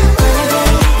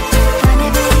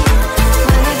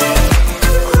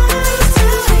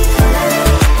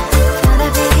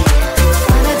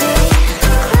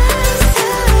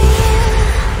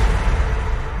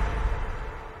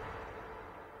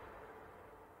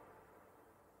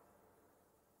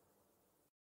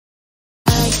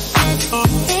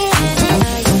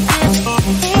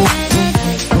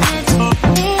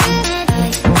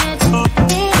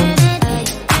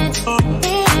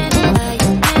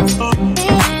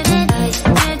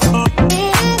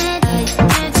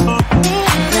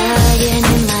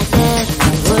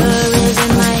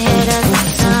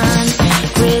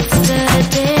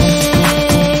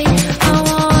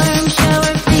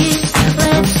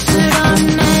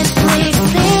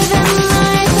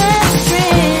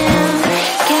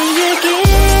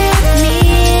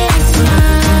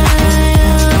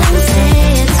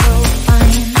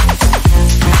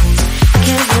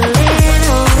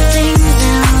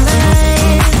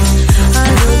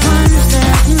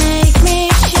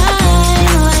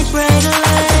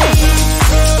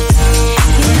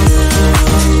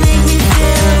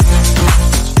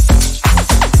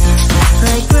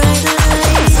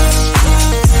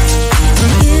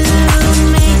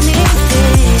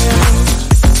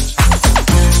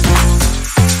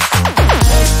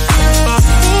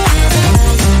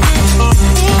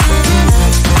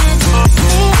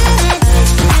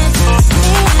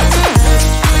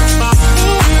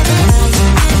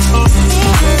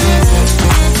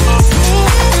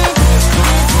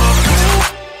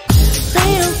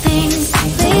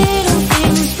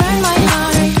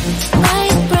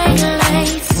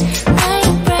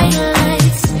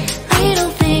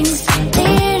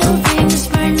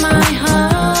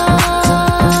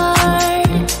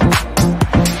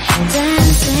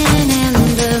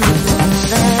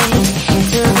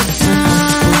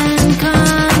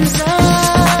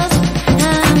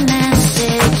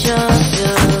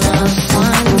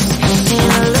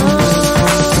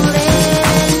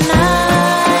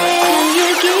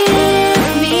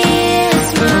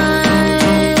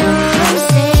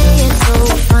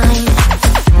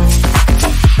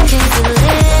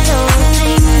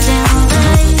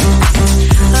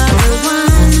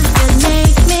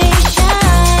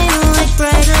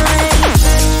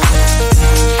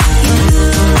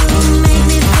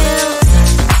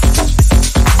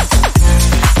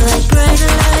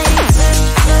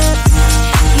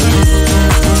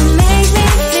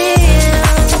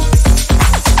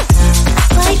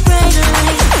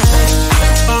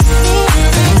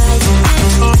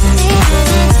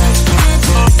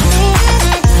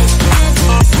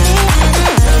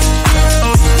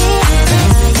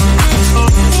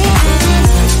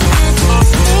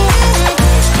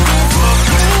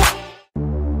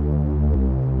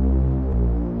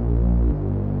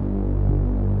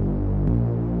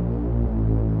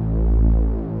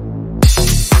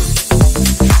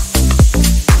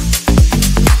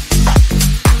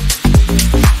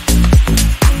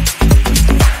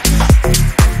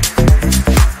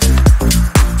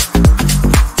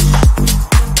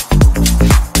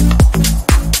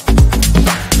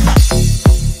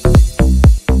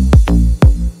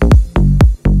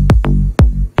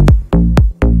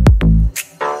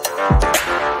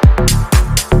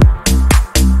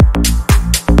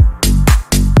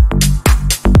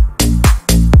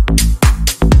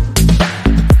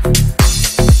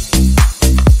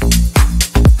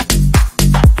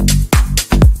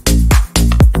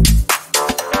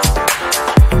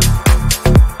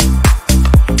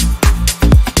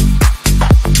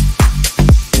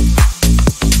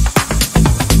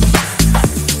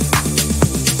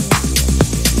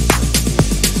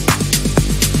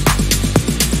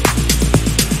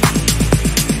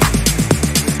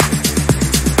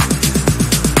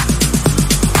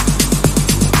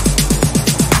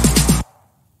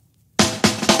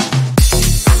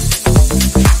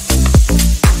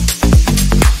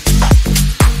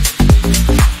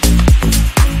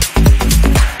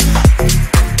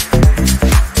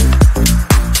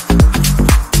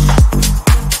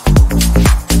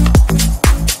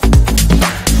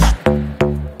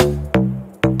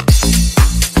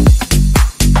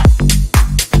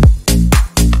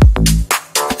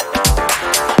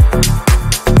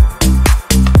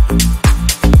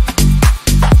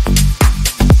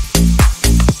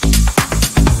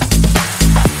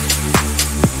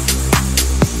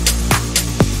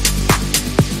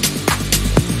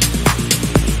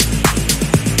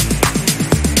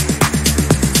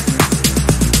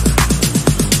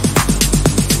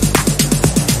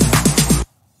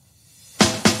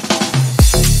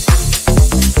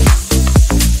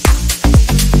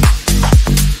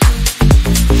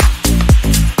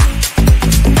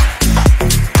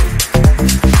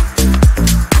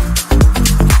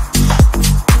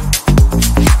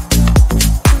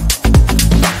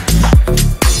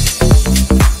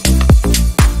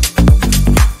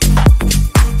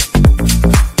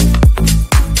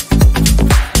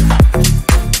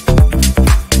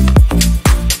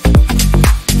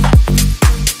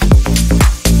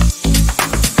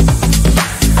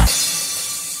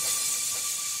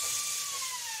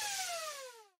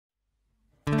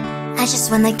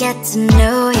wanna get to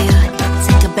know you,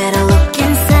 take a better look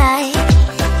inside.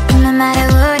 No matter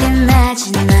what,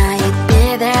 imagine now you'd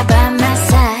be there by my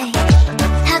side.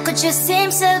 How could you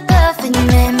seem so perfect, you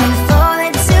made me fall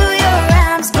into your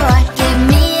arms, boy. Give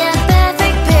me a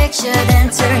perfect picture,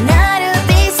 then turn out to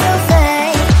be so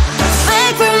fake.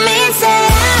 Fake for me, say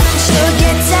you'll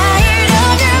get tired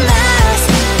of your mouth.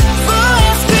 Fool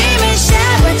and scream and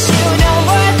shout, but you don't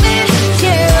worth it,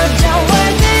 you don't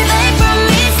worth it. Fake for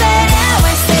me, say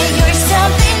I say you're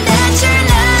something that you're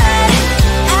not.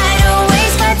 I don't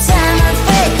waste my time on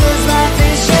fake, 'cause life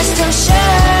is just too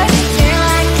short. You're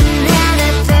like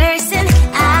another person,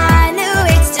 I knew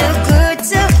it's too good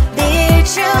to be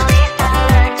true. I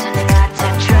learned to not to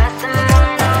trust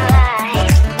someone no lie.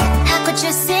 How could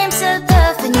you seem so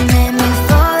perfect, you made me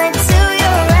fall into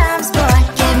your arms, boy.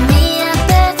 Give me a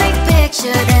perfect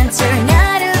picture, then turn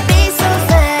out to be so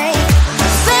fake.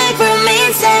 Fake for me,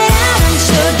 say don't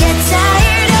you get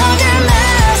tired of your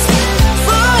mouth.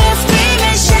 Fool and scream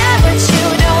and shout, but you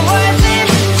don't worth it,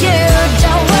 you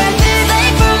don't worth it.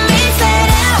 Fake for me, say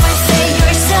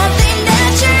you're something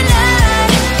that you're not.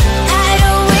 I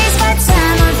don't waste my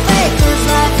time on fake, 'cause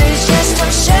life is just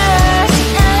too short.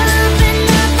 I open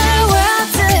up my world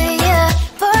to you,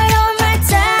 poured all my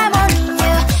time on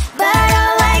you, but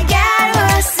all I got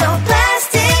was so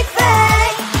plastic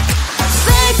fake.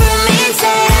 Fake for me,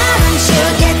 say don't you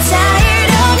get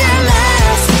tired of your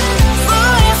mouth.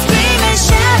 Fool and scream and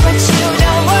shout, but you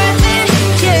don't worth it,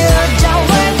 you don't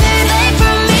worth it. Fake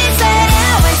for me, say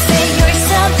you're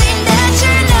something that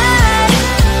you're not.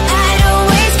 I don't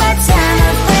waste my time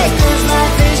on fake, 'cause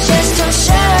life is just too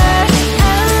short.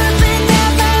 I opened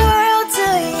up my world to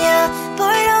you,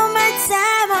 poured all my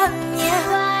time on you.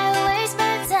 Why waste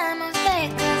my time on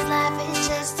fake, 'cause life is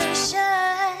just too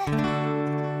short.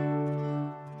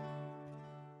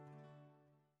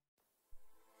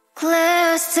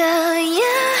 Close to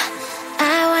you,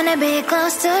 I wanna be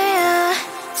close to you,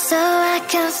 so I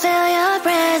can feel your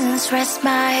presence, rest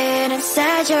my head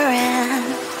inside your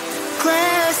hand.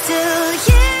 Close to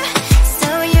you, so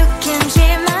you can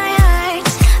hear my heart,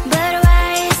 but why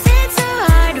is it so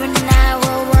hard when our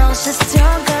worlds just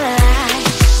don't collide?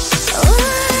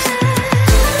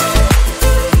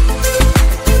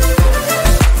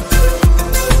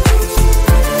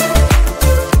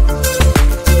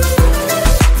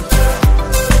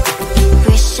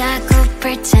 Wish I could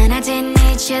pretend I didn't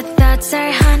need your thoughts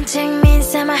are haunting me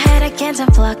inside my head, I can't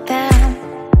unplug them.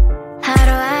 How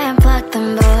do I unplug them,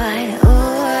 boy?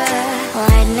 Ooh,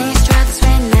 lightning strikes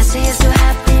when I see you so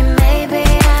happy. Maybe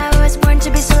I was born to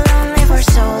be so lonely for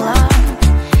so long.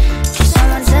 Can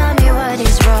someone tell me what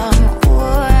is wrong?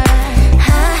 Ooh,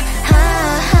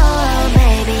 oh,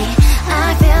 baby, I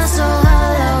feel so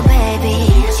hollow, baby.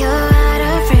 You're out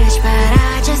of reach, but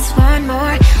I just want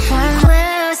more, one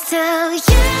close to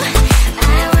you.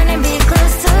 I wanna be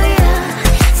close to you,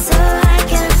 so I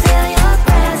can feel your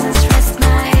presence, rest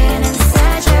my head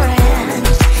inside your hand.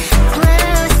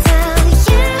 Close to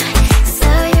you, so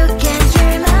you can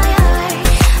hear my heart,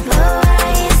 but why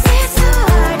is it so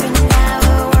hard when our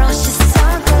worlds just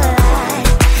don't collide?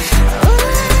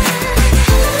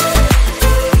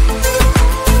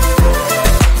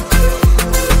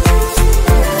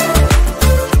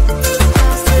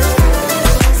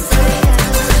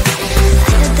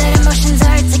 I thought that emotions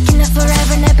are taking up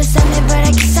forever, never said me, but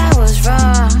I guess I was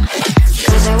wrong.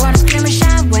 'Cause I wanna scream and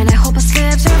shout when I hope I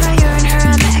slip over you and her,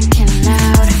 I'm acting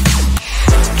out.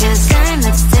 'Cause I'm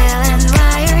not still and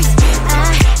wired, I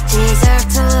deserve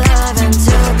to love and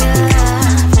to be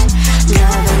loved,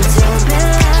 love and to be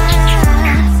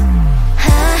loved.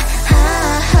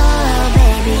 Oh,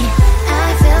 baby, I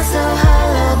feel so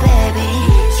hollow, baby.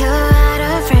 You're out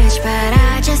of reach, but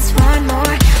I just want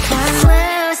more, one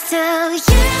close to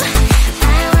you.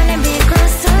 I wanna be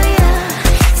close to you,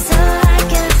 so I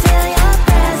can feel your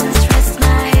presence, rest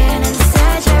my head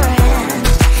inside your hand.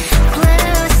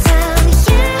 Close to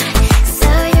you, so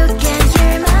you can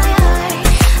hear my heart,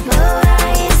 but why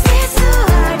is it so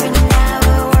hard when our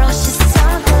worlds just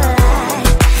don't collide?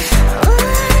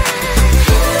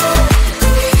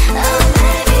 Oh,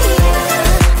 baby,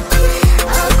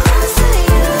 oh, close to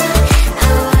you.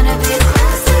 I wanna be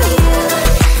close to you.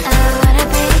 I wanna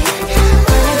be close to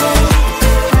you.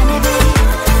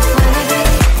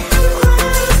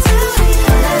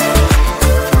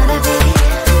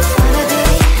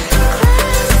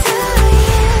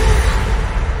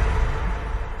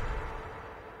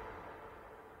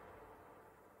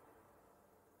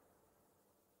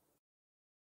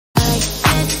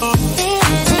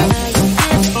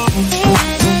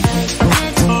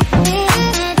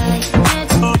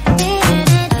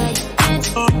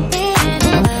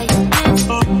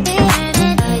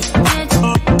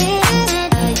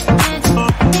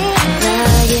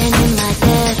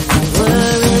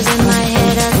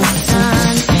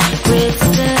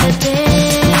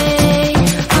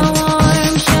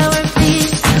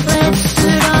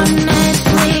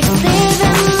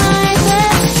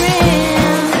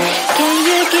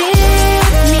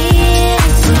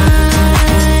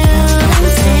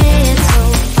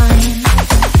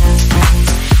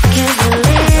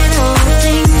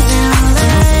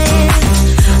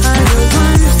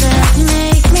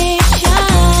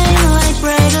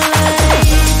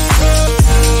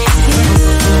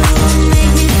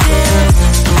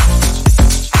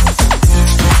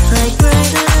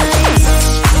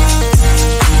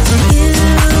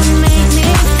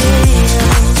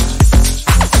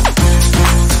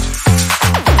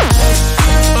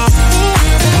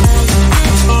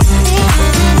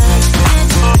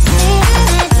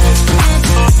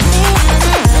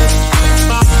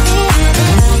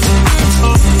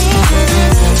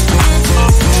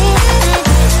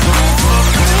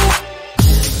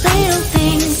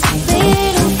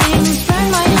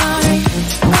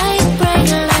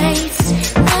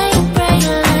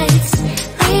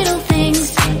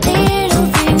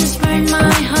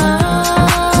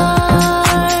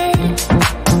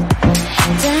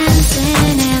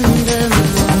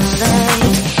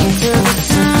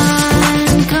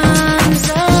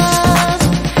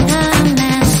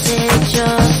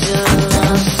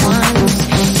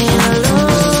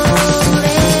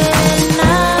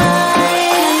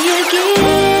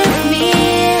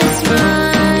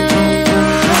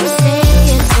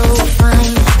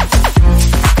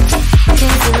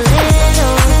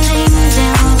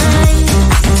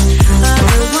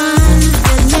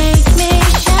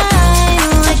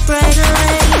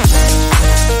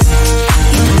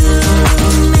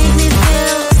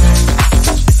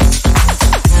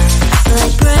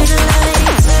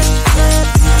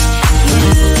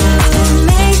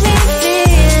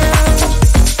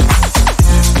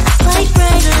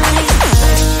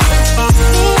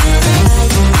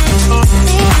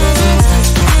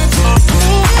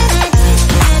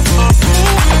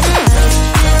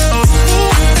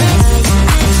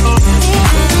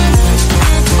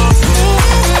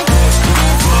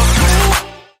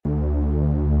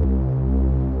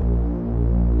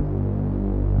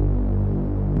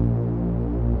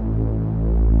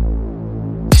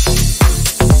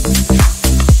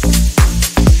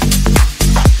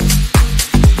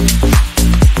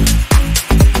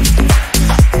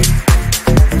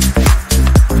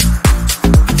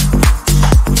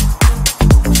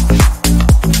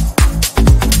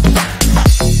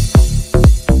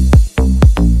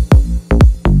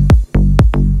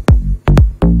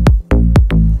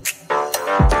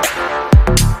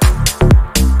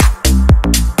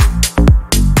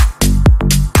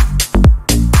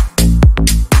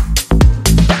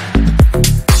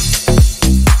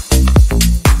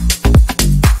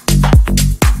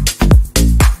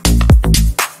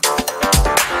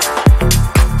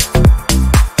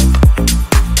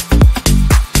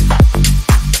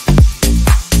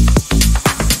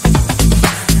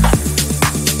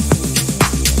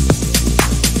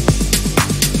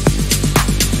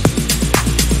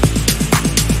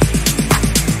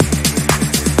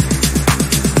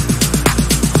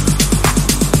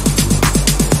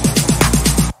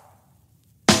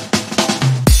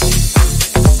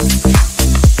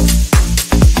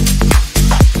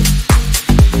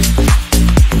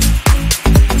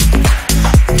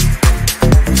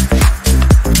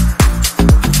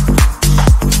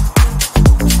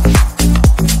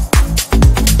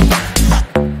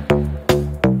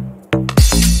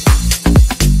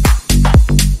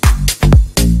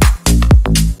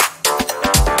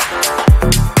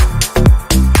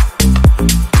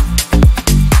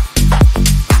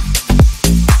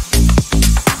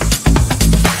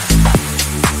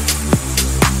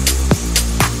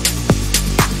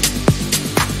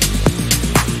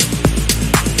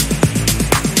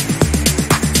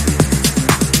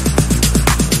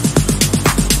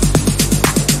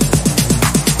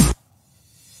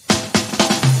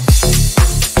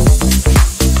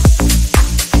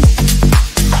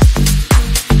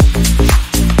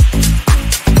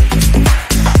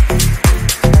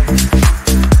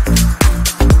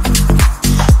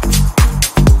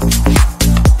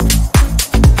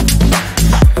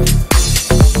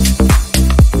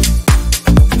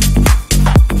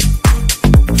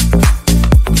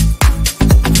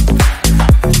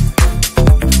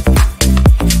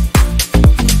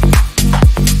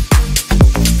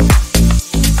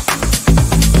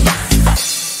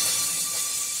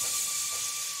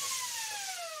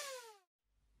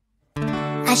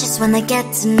 wanna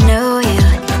get to know you,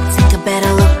 take a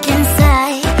better look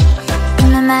inside.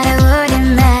 And no matter what,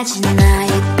 imagine now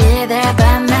you'd be there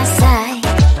by my side.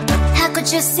 How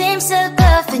could you seem so